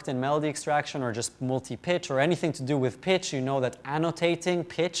who've worked in melody extraction or just multi-pitch or anything to do with pitch, you know that annotating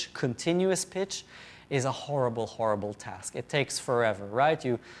pitch, continuous pitch, is a horrible, horrible task. It takes forever, right?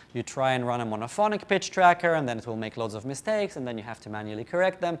 You try and run a monophonic pitch tracker, and then it will make loads of mistakes, and then you have to manually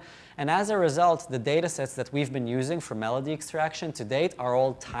correct them. And as a result, the data sets that we've been using for melody extraction to date are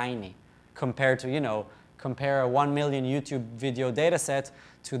all tiny compared to, you know, compare a 1 million YouTube video data set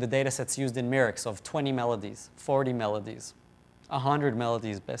to the data sets used in Myrix of 20 melodies, 40 melodies, 100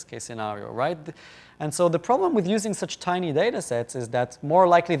 melodies, best case scenario, right? And so the problem with using such tiny data sets is that more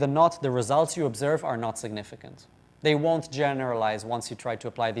likely than not, the results you observe are not significant. They won't generalize once you try to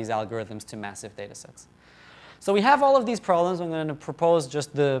apply these algorithms to massive data sets. So we have all of these problems. I'm going to propose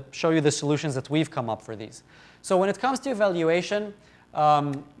just show you the solutions that we've come up for these. So when it comes to evaluation,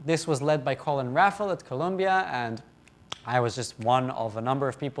 this was led by Colin Raffel at Columbia, and I was just one of a number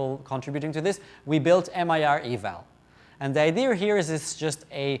of people contributing to this. We built MIR eval. And the idea here is it's just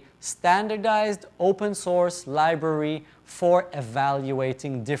a standardized open source library for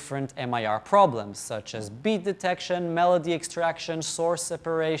evaluating different MIR problems, such as beat detection, melody extraction, source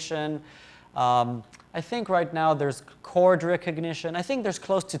separation. I think right now there's chord recognition. I think there's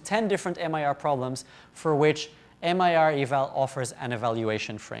close to 10 different MIR problems for which MIR eval offers an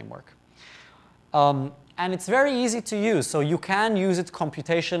evaluation framework. And it's very easy to use, so you can use it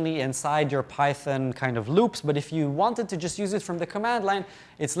computationally inside your Python kind of loops, but if you wanted to just use it from the command line,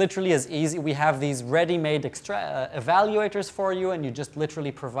 it's literally as easy. We have these ready-made evaluators for you, and you just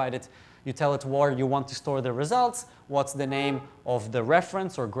literally provide it. You tell it where you want to store the results, what's the name of the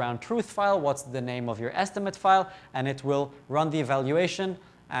reference or ground truth file, what's the name of your estimate file, and it will run the evaluation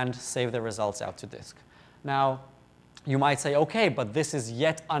and save the results out to disk. Now, you might say, okay, but this is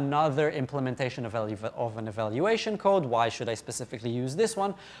yet another implementation of an evaluation code. Why should I specifically use this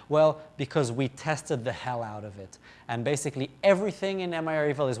one? Well, because we tested the hell out of it. And basically everything in MIR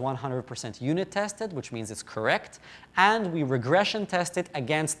eval is 100% unit tested, which means it's correct. And we regression test it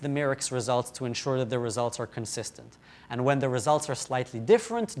against the Myrix results to ensure that the results are consistent. And when the results are slightly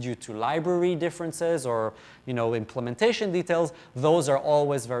different due to library differences or, you know, implementation details, those are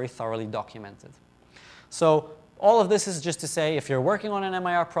always very thoroughly documented. So all of this is just to say, if you're working on an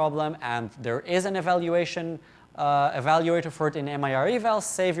MIR problem and there is an evaluator for it in MIR eval,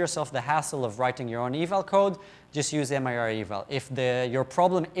 save yourself the hassle of writing your own eval code. Just use MIR eval. If your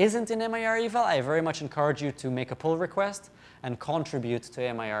problem isn't in MIR eval, I very much encourage you to make a pull request and contribute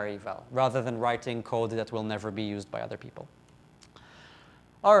to MIR eval, rather than writing code that will never be used by other people.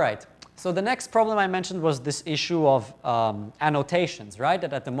 All right. So the next problem I mentioned was this issue of annotations, right?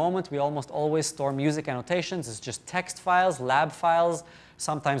 That at the moment we almost always store music annotations as just text files, lab files.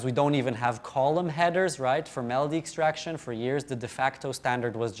 Sometimes we don't even have column headers, right? For melody extraction, for years, the de facto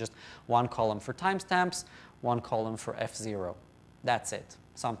standard was just one column for timestamps, one column for F0. That's it.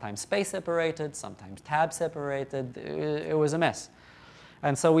 Sometimes space separated, sometimes tab separated. It was a mess.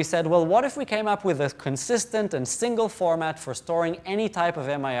 And so we said, well, what if we came up with a consistent and single format for storing any type of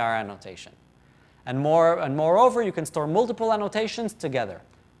MIR annotation? And moreover, you can store multiple annotations together.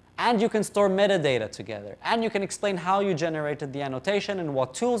 And you can store metadata together. And you can explain how you generated the annotation and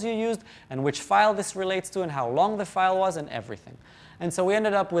what tools you used and which file this relates to and how long the file was and everything. And so we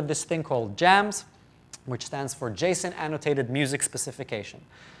ended up with this thing called JAMS, which stands for JSON Annotated Music Specification.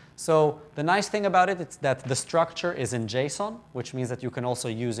 So the nice thing about it is that the structure is in JSON, which means that you can also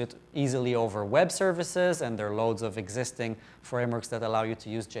use it easily over web services, and there are loads of existing frameworks that allow you to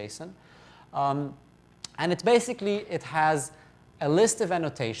use JSON. And it's basically, it has a list of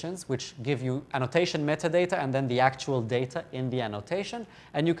annotations which give you annotation metadata and then the actual data in the annotation.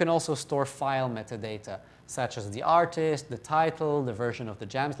 And you can also store file metadata, such as the artist, the title, the version of the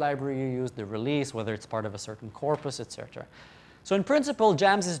JAMS library you use, the release, whether it's part of a certain corpus, etc. So in principle,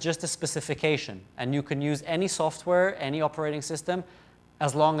 JAMS is just a specification, and you can use any software, any operating system,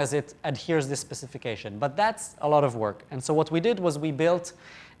 as long as it adheres this specification. But that's a lot of work. And so what we did was we built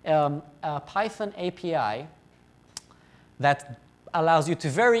a Python API that allows you to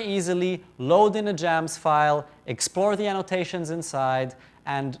very easily load in a JAMS file, explore the annotations inside,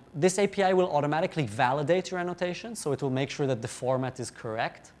 and this API will automatically validate your annotations, so it will make sure that the format is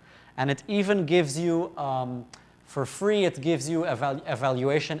correct. And it even gives you, for free, it gives you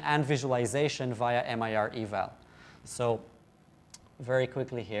evaluation and visualization via MIR eval. So very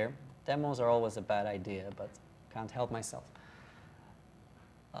quickly here, demos are always a bad idea, but can't help myself.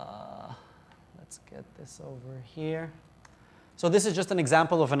 Let's get this over here. So this is just an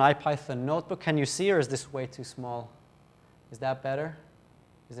example of an IPython notebook. Can you see, or is this way too small? Is that better?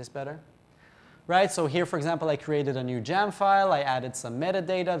 Is this better? Right, so here, for example, I created a new JAM file. I added some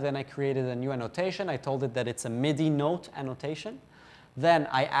metadata. Then I created a new annotation. I told it that it's a MIDI note annotation. Then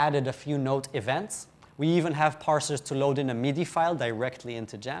I added a few note events. We even have parsers to load in a MIDI file directly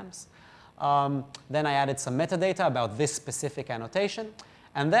into JAMS. Then I added some metadata about this specific annotation.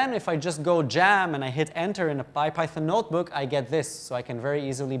 And then if I just go jam and I hit enter in a IPython notebook, I get this. So I can very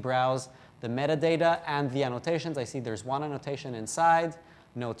easily browse the metadata and the annotations. I see there's one annotation inside,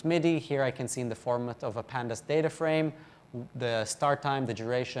 note MIDI. Here I can see in the format of a pandas data frame, the start time, the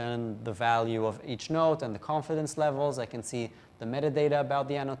duration, the value of each note, and the confidence levels. I can see the metadata about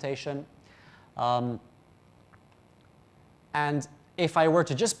the annotation. And if I were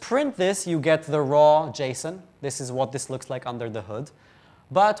to just print this, you get the raw JSON. This is what this looks like under the hood.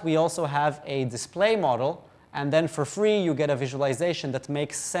 But we also have a display model, and then for free you get a visualization that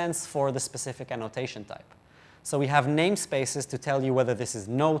makes sense for the specific annotation type. So we have namespaces to tell you whether this is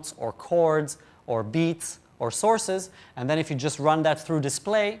notes or chords or beats or sources, and then if you just run that through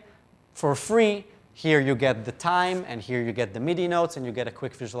display for free, here you get the time, and here you get the MIDI notes, and you get a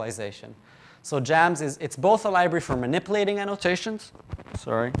quick visualization. So JAMS it's both a library for manipulating annotations.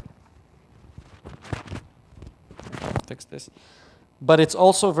 Sorry. I'll fix this. But it's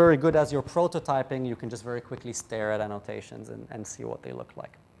also very good as you're prototyping. You can just very quickly stare at annotations and see what they look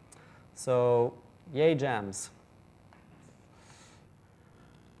like. So yay, JAMS.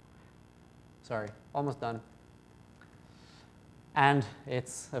 Sorry, almost done. And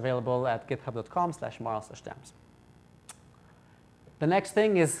it's available at github.com/marl/jams. The next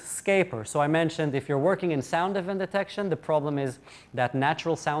thing is Scaper. So I mentioned if you're working in sound event detection, the problem is that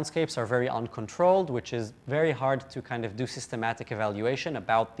natural soundscapes are very uncontrolled, which is very hard to kind of do systematic evaluation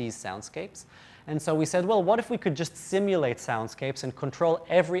about these soundscapes. And so we said, well, what if we could just simulate soundscapes and control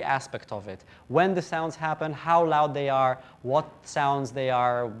every aspect of it? When the sounds happen, how loud they are, what sounds they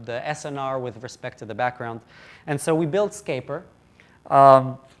are, the SNR with respect to the background. And so we built Scaper.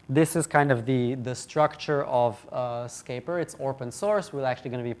 This is kind of the structure of Scaper. It's open source. We're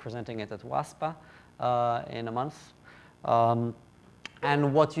actually going to be presenting it at WASPA in a month.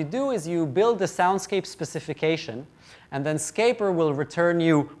 And what you do is you build the soundscape specification, and then Scaper will return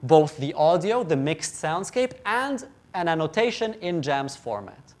you both the audio, the mixed soundscape, and an annotation in JAMS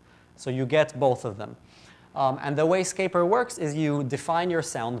format. So you get both of them. And the way Scaper works is you define your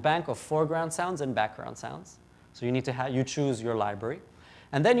sound bank of foreground sounds and background sounds. So you need to you choose your library.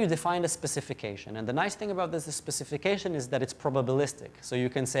 And then you define a specification. And the nice thing about this specification is that it's probabilistic. So you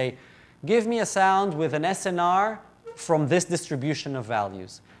can say, give me a sound with an SNR from this distribution of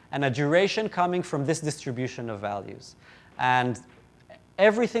values, and a duration coming from this distribution of values. And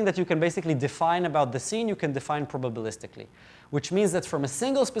everything that you can basically define about the scene, you can define probabilistically, which means that from a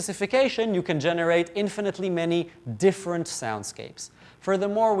single specification, you can generate infinitely many different soundscapes.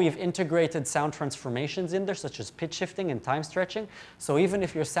 Furthermore, we've integrated sound transformations in there, such as pitch shifting and time stretching. So even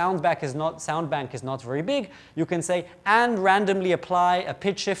if your sound bank is not very big, you can say, and randomly apply a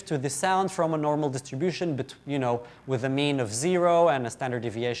pitch shift to the sound from a normal distribution, with a mean of 0 and a standard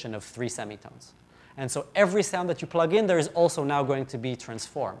deviation of 3 semitones. And so every sound that you plug in there is also now going to be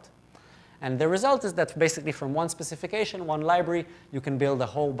transformed. And the result is that basically from one specification, one library, you can build a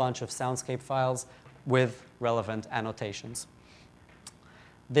whole bunch of soundscape files with relevant annotations.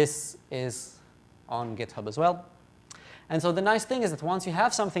 This is on GitHub as well. And so the nice thing is that once you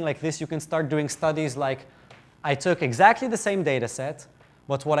have something like this, you can start doing studies like, I took exactly the same data set,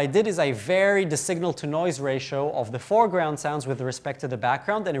 but what I did is I varied the signal-to-noise ratio of the foreground sounds with respect to the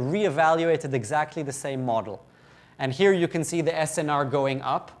background, and reevaluated exactly the same model. And here you can see the SNR going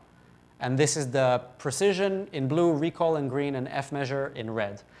up. And this is the precision in blue, recall in green, and F measure in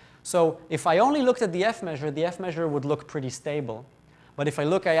red. So if I only looked at the F measure would look pretty stable. But if I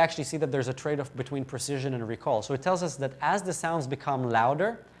look, I actually see that there's a trade-off between precision and recall. So it tells us that as the sounds become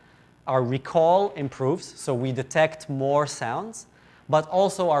louder, our recall improves, so we detect more sounds, but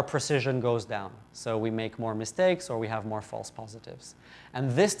also our precision goes down. So we make more mistakes or we have more false positives. And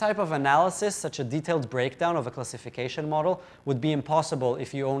this type of analysis, such a detailed breakdown of a classification model, would be impossible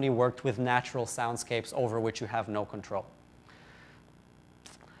if you only worked with natural soundscapes over which you have no control.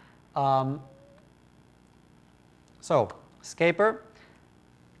 So, Scaper.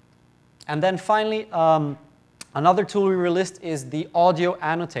 And then finally, another tool we released is the audio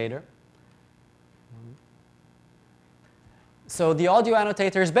annotator. So the audio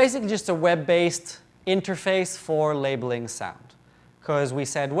annotator is basically just a web-based interface for labeling sound. Because we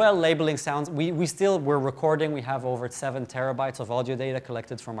said, well, labeling sounds, we're recording, we have over 7 terabytes of audio data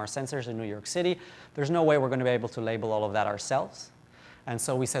collected from our sensors in New York City. There's no way we're going to be able to label all of that ourselves. And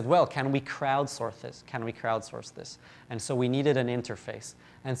so we said, well, can we crowdsource this? Can we crowdsource this? And so we needed an interface.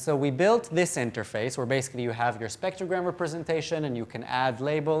 And so we built this interface where basically you have your spectrogram representation and you can add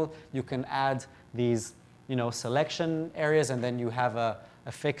label, you can add these selection areas, and then you have a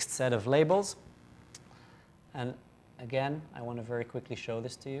fixed set of labels. And again, I want to very quickly show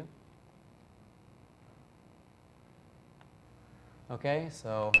this to you. Okay,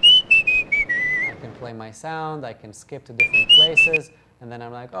 so I can play my sound, I can skip to different places, and then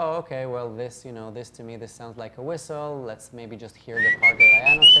I'm like, oh, okay, well, this, this to me, this sounds like a whistle. Let's maybe just hear the part that I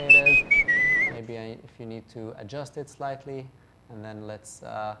annotated. Maybe if you need to adjust it slightly, and then let's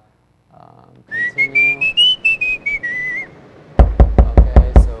continue.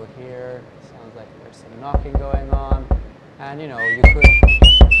 Okay, so here sounds like there's some knocking going on, and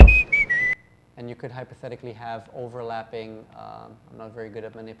you could hypothetically have overlapping. I'm not very good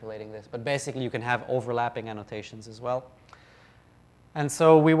at manipulating this, but basically you can have overlapping annotations as well. And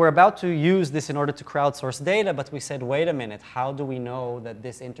so we were about to use this in order to crowdsource data, but we said, wait a minute, how do we know that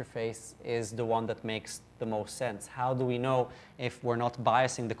this interface is the one that makes the most sense? How do we know if we're not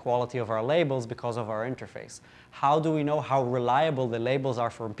biasing the quality of our labels because of our interface? How do we know how reliable the labels are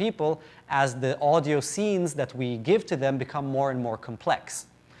from people as the audio scenes that we give to them become more and more complex?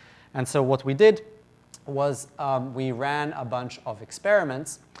 And so what we did was we ran a bunch of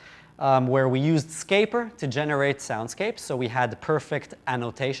experiments where we used Scaper to generate soundscapes. So we had perfect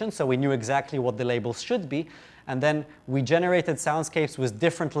annotation, so we knew exactly what the labels should be. And then we generated soundscapes with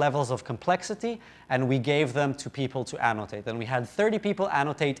different levels of complexity, and we gave them to people to annotate. And we had 30 people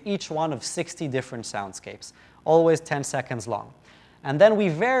annotate each one of 60 different soundscapes, always 10 seconds long. And then we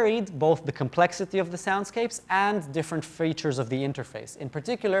varied both the complexity of the soundscapes and different features of the interface. In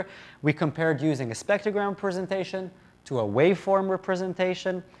particular, we compared using a spectrogram representation to a waveform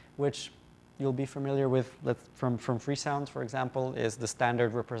representation, which you'll be familiar with from Freesound, for example, is the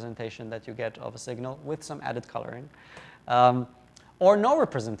standard representation that you get of a signal with some added coloring. Or no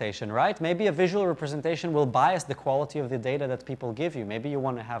representation, right? Maybe a visual representation will bias the quality of the data that people give you. Maybe you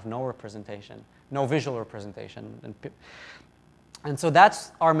want to have no representation, no visual representation. And so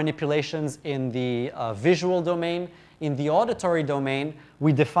that's our manipulations in the visual domain. In the auditory domain,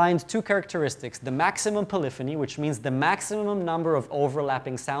 we defined 2 characteristics: the maximum polyphony, which means the maximum number of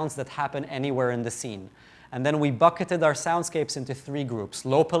overlapping sounds that happen anywhere in the scene. And then we bucketed our soundscapes into 3 groups: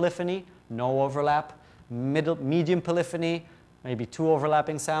 low polyphony, no overlap; medium polyphony, maybe 2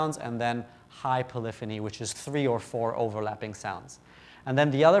 overlapping sounds; and then high polyphony, which is 3 or 4 overlapping sounds. And then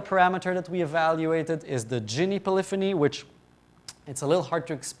the other parameter that we evaluated is the Gini polyphony, which it's a little hard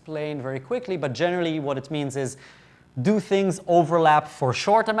to explain very quickly, but generally what it means is, do things overlap for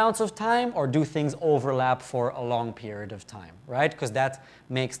short amounts of time, or do things overlap for a long period of time, right? Because that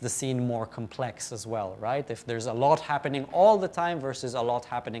makes the scene more complex as well, right? If there's a lot happening all the time versus a lot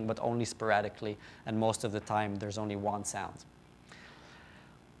happening but only sporadically, and most of the time there's only one sound.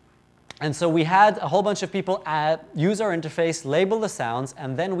 And so we had a whole bunch of people use our interface, label the sounds,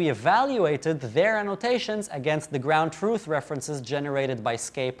 and then we evaluated their annotations against the ground truth references generated by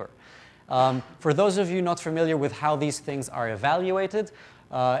Scaper. For those of you not familiar with how these things are evaluated,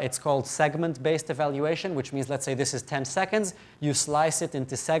 it's called segment-based evaluation, which means, let's say this is 10 seconds. You slice it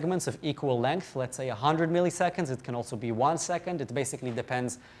into segments of equal length, let's say 100 milliseconds. It can also be 1 second. It basically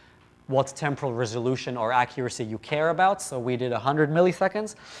depends what temporal resolution or accuracy you care about. So we did 100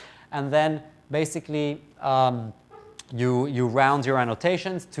 milliseconds. And then basically you round your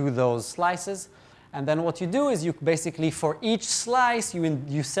annotations to those slices. And then what you do is you basically, for each slice,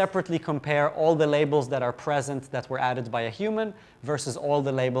 you separately compare all the labels that are present that were added by a human versus all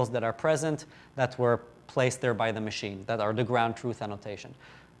the labels that are present that were placed there by the machine, that are the ground truth annotation.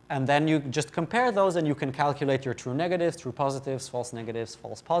 And then you just compare those, and you can calculate your true negatives, true positives, false negatives,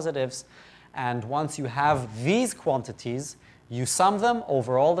 false positives. And once you have these quantities, You sum them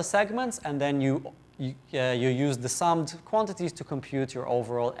over all the segments, and then you use the summed quantities to compute your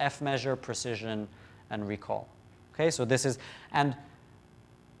overall F measure, precision, and recall. Okay, so this is, and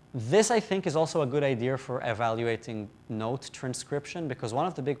this I think is also a good idea for evaluating note transcription, because one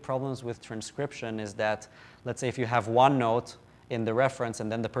of the big problems with transcription is that, let's say if you have one note in the reference and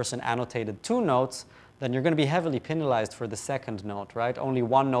then the person annotated 2 notes, then you're going to be heavily penalized for the second note, right? Only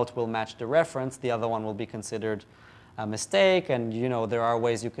one note will match the reference, the other one will be considered a mistake, and you know there are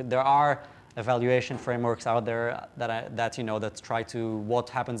ways you could, there are evaluation frameworks out there that try to what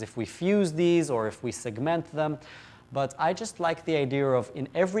happens if we fuse these or if we segment them. But I just like the idea of in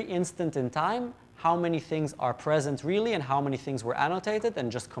every instant in time, how many things are present really and how many things were annotated,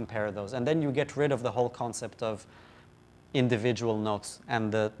 and just compare those. And then you get rid of the whole concept of individual notes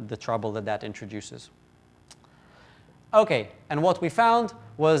and the trouble that that introduces. Okay, and what we found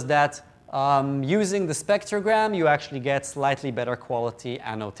was that using the spectrogram, you actually get slightly better quality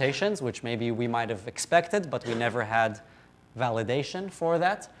annotations, which maybe we might have expected, but we never had validation for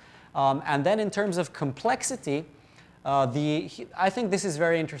that. And then in terms of complexity, I think this is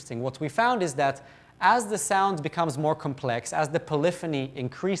very interesting. What we found is that as the sound becomes more complex, as the polyphony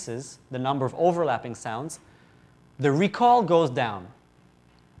increases, the number of overlapping sounds, the recall goes down,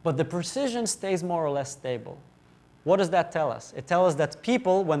 but the precision stays more or less stable. What does that tell us? It tells us that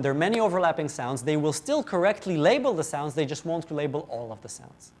people, when there are many overlapping sounds, they will still correctly label the sounds, they just won't label all of the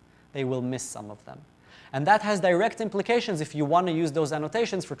sounds. They will miss some of them. And that has direct implications if you want to use those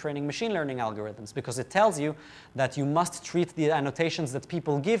annotations for training machine learning algorithms, because it tells you that you must treat the annotations that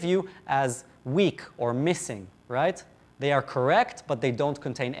people give you as weak or missing, right? They are correct, but they don't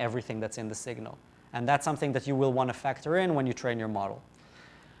contain everything that's in the signal. And that's something that you will want to factor in when you train your model.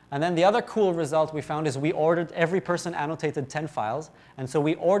 And then the other cool result we found is we ordered, every person annotated 10 files. And so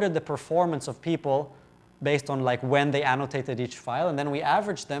we ordered the performance of people based on like when they annotated each file. And then we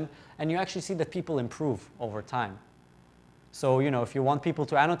averaged them. And you actually see that people improve over time. So if you want people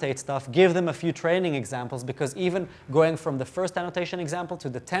to annotate stuff, give them a few training examples. Because even going from the first annotation example to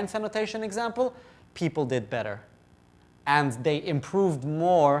the 10th annotation example, people did better. And they improved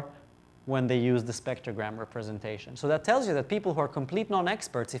more when they use the spectrogram representation. So that tells you that people who are complete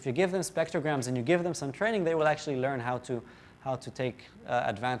non-experts, if you give them spectrograms and you give them some training, they will actually learn how to take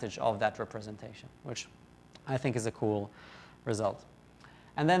advantage of that representation, which I think is a cool result.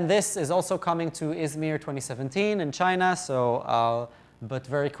 And then this is also coming to Izmir 2017 in China. So, but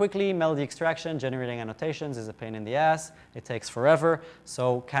very quickly, melody extraction, generating annotations is a pain in the ass. It takes forever.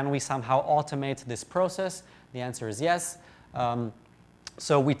 So can we somehow automate this process? The answer is yes.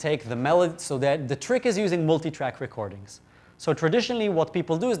 So we take the melody, so that the trick is using multi-track recordings. So traditionally what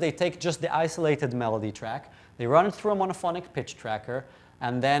people do is they take just the isolated melody track, they run it through a monophonic pitch tracker,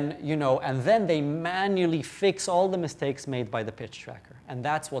 and then, and then they manually fix all the mistakes made by the pitch tracker. And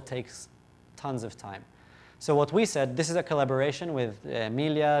that's what takes tons of time. So what we said, this is a collaboration with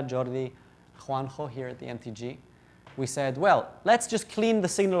Emilia, Jordi, Juanjo here at the MTG. We said, well, let's just clean the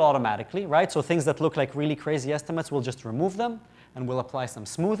signal automatically, right? So things that look like really crazy estimates, we'll just remove them. And we'll apply some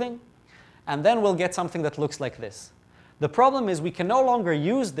smoothing, and then we'll get something that looks like this. The problem is we can no longer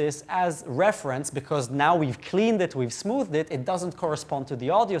use this as reference because now we've cleaned it, we've smoothed it, it doesn't correspond to the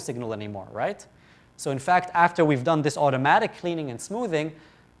audio signal anymore, right? So in fact, after we've done this automatic cleaning and smoothing,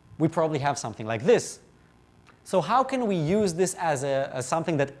 we probably have something like this. So how can we use this as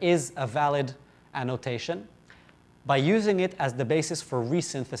something that is a valid annotation? By using it as the basis for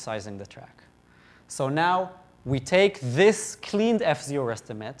resynthesizing the track. So now, we take this cleaned F0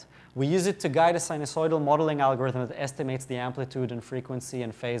 estimate, we use it to guide a sinusoidal modeling algorithm that estimates the amplitude and frequency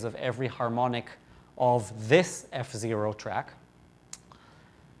and phase of every harmonic of this F0 track.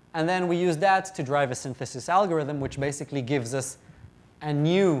 And then we use that to drive a synthesis algorithm, which basically gives us a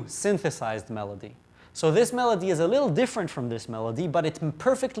new synthesized melody. So this melody is a little different from this melody, but it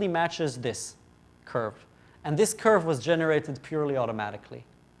perfectly matches this curve. And this curve was generated purely automatically.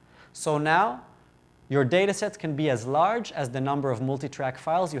 So now, your data set can be as large as the number of multi-track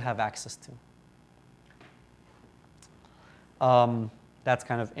files you have access to. That's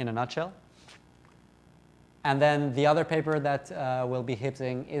kind of in a nutshell. And then the other paper that will be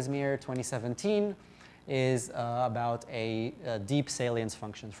hitting Izmir 2017 is about a deep salience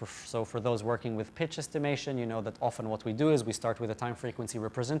function. So for those working with pitch estimation, you know that often what we do is we start with a time frequency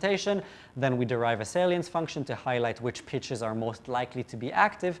representation, then we derive a salience function to highlight which pitches are most likely to be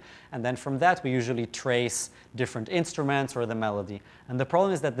active, and then from that we usually trace different instruments or the melody. And the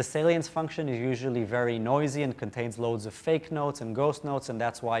problem is that the salience function is usually very noisy and contains loads of fake notes and ghost notes, and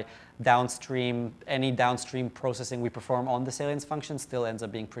that's why any downstream processing we perform on the salience function still ends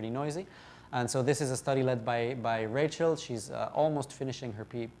up being pretty noisy. And so this is a study led by Rachel. She's almost finishing her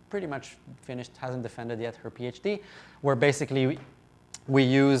pretty much finished, hasn't defended yet her PhD, where basically we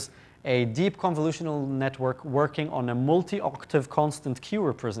use a deep convolutional network working on a multi-octave constant Q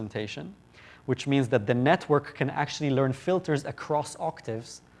representation, which means that the network can actually learn filters across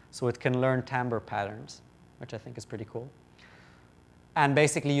octaves, so it can learn timbre patterns, which I think is pretty cool. And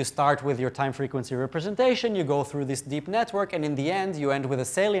basically, you start with your time frequency representation, you go through this deep network, and in the end, you end with a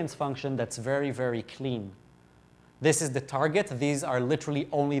salience function that's very, very clean. This is the target. These are literally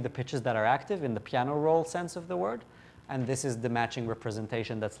only the pitches that are active in the piano roll sense of the word. And this is the matching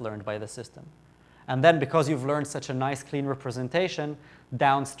representation that's learned by the system. And then, because you've learned such a nice, clean representation,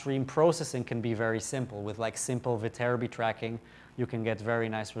 downstream processing can be very simple. With like simple Viterbi tracking, you can get very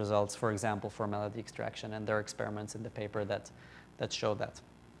nice results, for example, for melody extraction. And there are experiments in the paper that show that.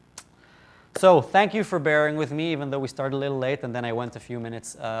 So thank you for bearing with me, even though we started a little late and then I went a few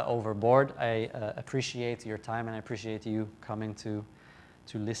minutes overboard. I appreciate your time and I appreciate you coming to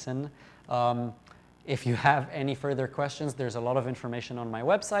listen. If you have any further questions, there's a lot of information on my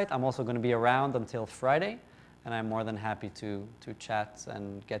website. I'm also going to be around until Friday, and I'm more than happy to chat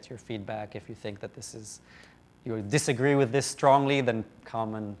and get your feedback. If you think that you disagree with this strongly, then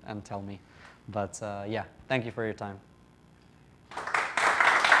come and tell me. But yeah, thank you for your time.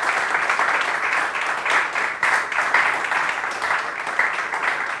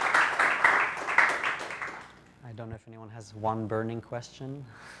 I don't know if anyone has one burning question.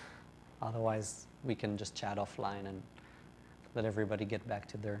 Otherwise, we can just chat offline and let everybody get back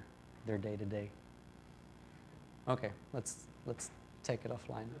to their day-to-day. Okay, let's take it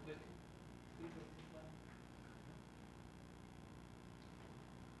offline.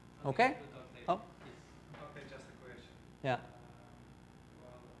 Okay? Oh. Okay, just a question. Yeah.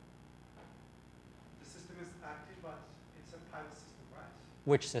 Well, the system is active, but it's a pilot system, right?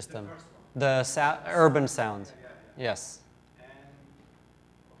 Which system? The first one. The urban sound. Yeah. Yes. And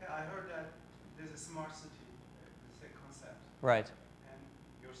okay, I heard that there's a smart city, it's a concept. Right. And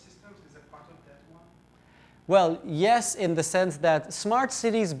your systems is a part of that one? Well, yes, in the sense that smart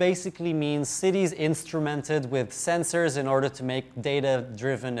cities basically means cities instrumented with sensors in order to make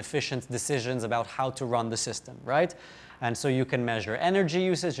data-driven, efficient decisions about how to run the system, right? And so you can measure energy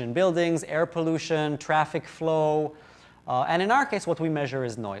usage in buildings, air pollution, traffic flow, and in our case, what we measure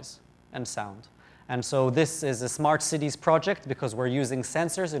is noise and sound. And so this is a smart cities project because we're using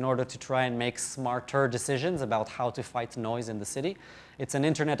sensors in order to try and make smarter decisions about how to fight noise in the city. It's an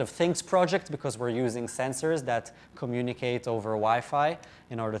Internet of Things project because we're using sensors that communicate over Wi-Fi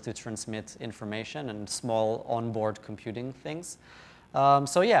in order to transmit information and small onboard computing things.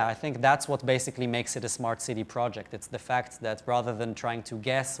 So yeah, I think that's what basically makes it a smart city project. It's the fact that rather than trying to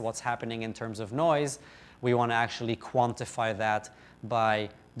guess what's happening in terms of noise, we want to actually quantify that by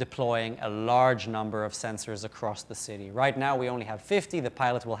deploying a large number of sensors across the city. Right now, we only have 50. The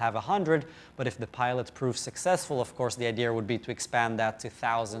pilot will have 100. But if the pilot proves successful, of course, the idea would be to expand that to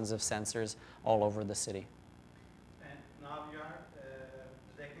thousands of sensors all over the city. And now you are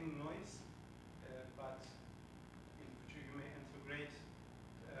detecting noise, but in future you may integrate,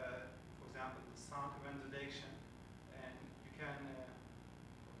 for example, the sound event detection, and you can,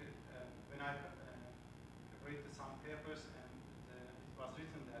 when I read the sound papers and it was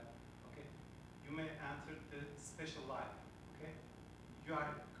written that, okay, you may enter the special life, okay? You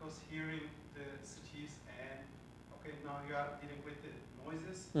are, because hearing the cities and, okay, now you are dealing with the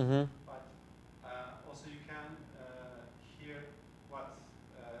noises, but also you can hear what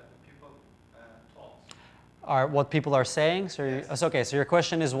the people thought. What people are saying? So, Yes. Okay, so your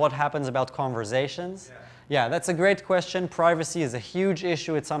question is what happens about conversations? Yeah. Yeah, that's a great question. Privacy is a huge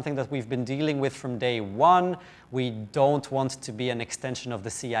issue. It's something that we've been dealing with from day one. We don't want to be an extension of the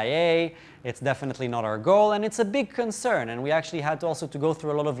CIA. It's definitely not our goal, and it's a big concern. And we actually had to also go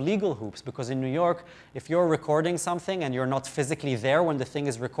through a lot of legal hoops, because in New York, if you're recording something and you're not physically there when the thing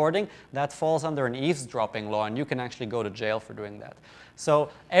is recording, that falls under an eavesdropping law, and you can actually go to jail for doing that. So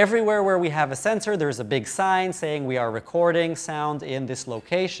everywhere where we have a sensor, there's a big sign saying we are recording sound in this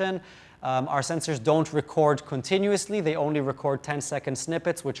location. Our sensors don't record continuously. They only record 10-second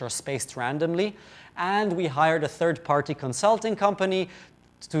snippets, which are spaced randomly. And we hired a third-party consulting company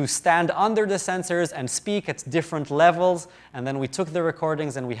to stand under the sensors and speak at different levels. And then we took the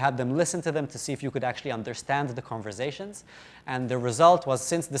recordings and we had them listen to them to see if you could actually understand the conversations. And the result was,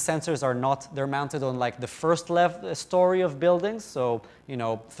 since the sensors are not, they're mounted on like the first story of buildings, so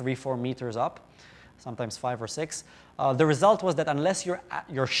 3-4 meters up, sometimes 5 or 6. The result was that unless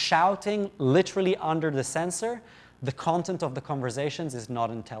you're shouting literally under the sensor, the content of the conversations is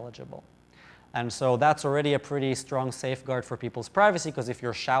not intelligible. And so that's already a pretty strong safeguard for people's privacy, because if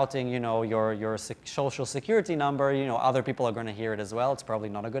you're shouting, your social security number, other people are going to hear it as well. It's probably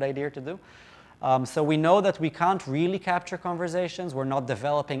not a good idea to do. So we know that we can't really capture conversations. We're not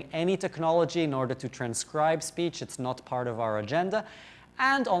developing any technology in order to transcribe speech. It's not part of our agenda.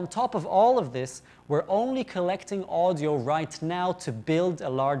 And on top of all of this, we're only collecting audio right now to build a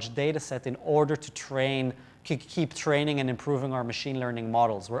large data set in order to keep training and improving our machine learning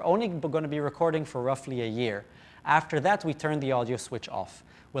models. We're only going to be recording for roughly a year. After that, we turn the audio switch off.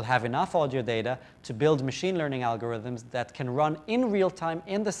 We'll have enough audio data to build machine learning algorithms that can run in real time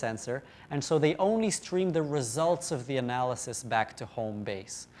in the sensor, and so they only stream the results of the analysis back to home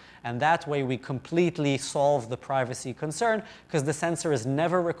base. And that way we completely solve the privacy concern, because the sensor is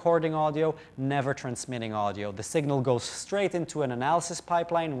never recording audio, never transmitting audio. The signal goes straight into an analysis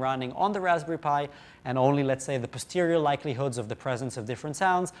pipeline running on the Raspberry Pi, and only, let's say, the posterior likelihoods of the presence of different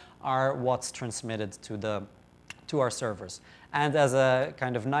sounds are what's transmitted to our servers. And as a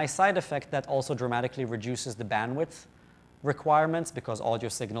kind of nice side effect, that also dramatically reduces the bandwidth requirements, because audio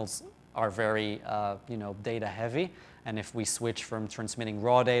signals are very data heavy. And if we switch from transmitting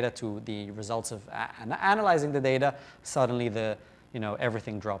raw data to the results of analyzing the data, suddenly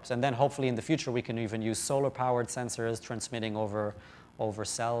everything drops. And then hopefully in the future we can even use solar-powered sensors transmitting over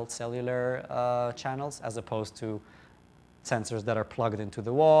cellular channels, as opposed to sensors that are plugged into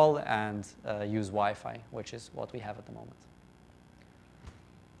the wall and use Wi-Fi, which is what we have at the moment.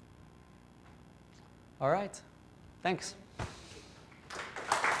 All right, thanks.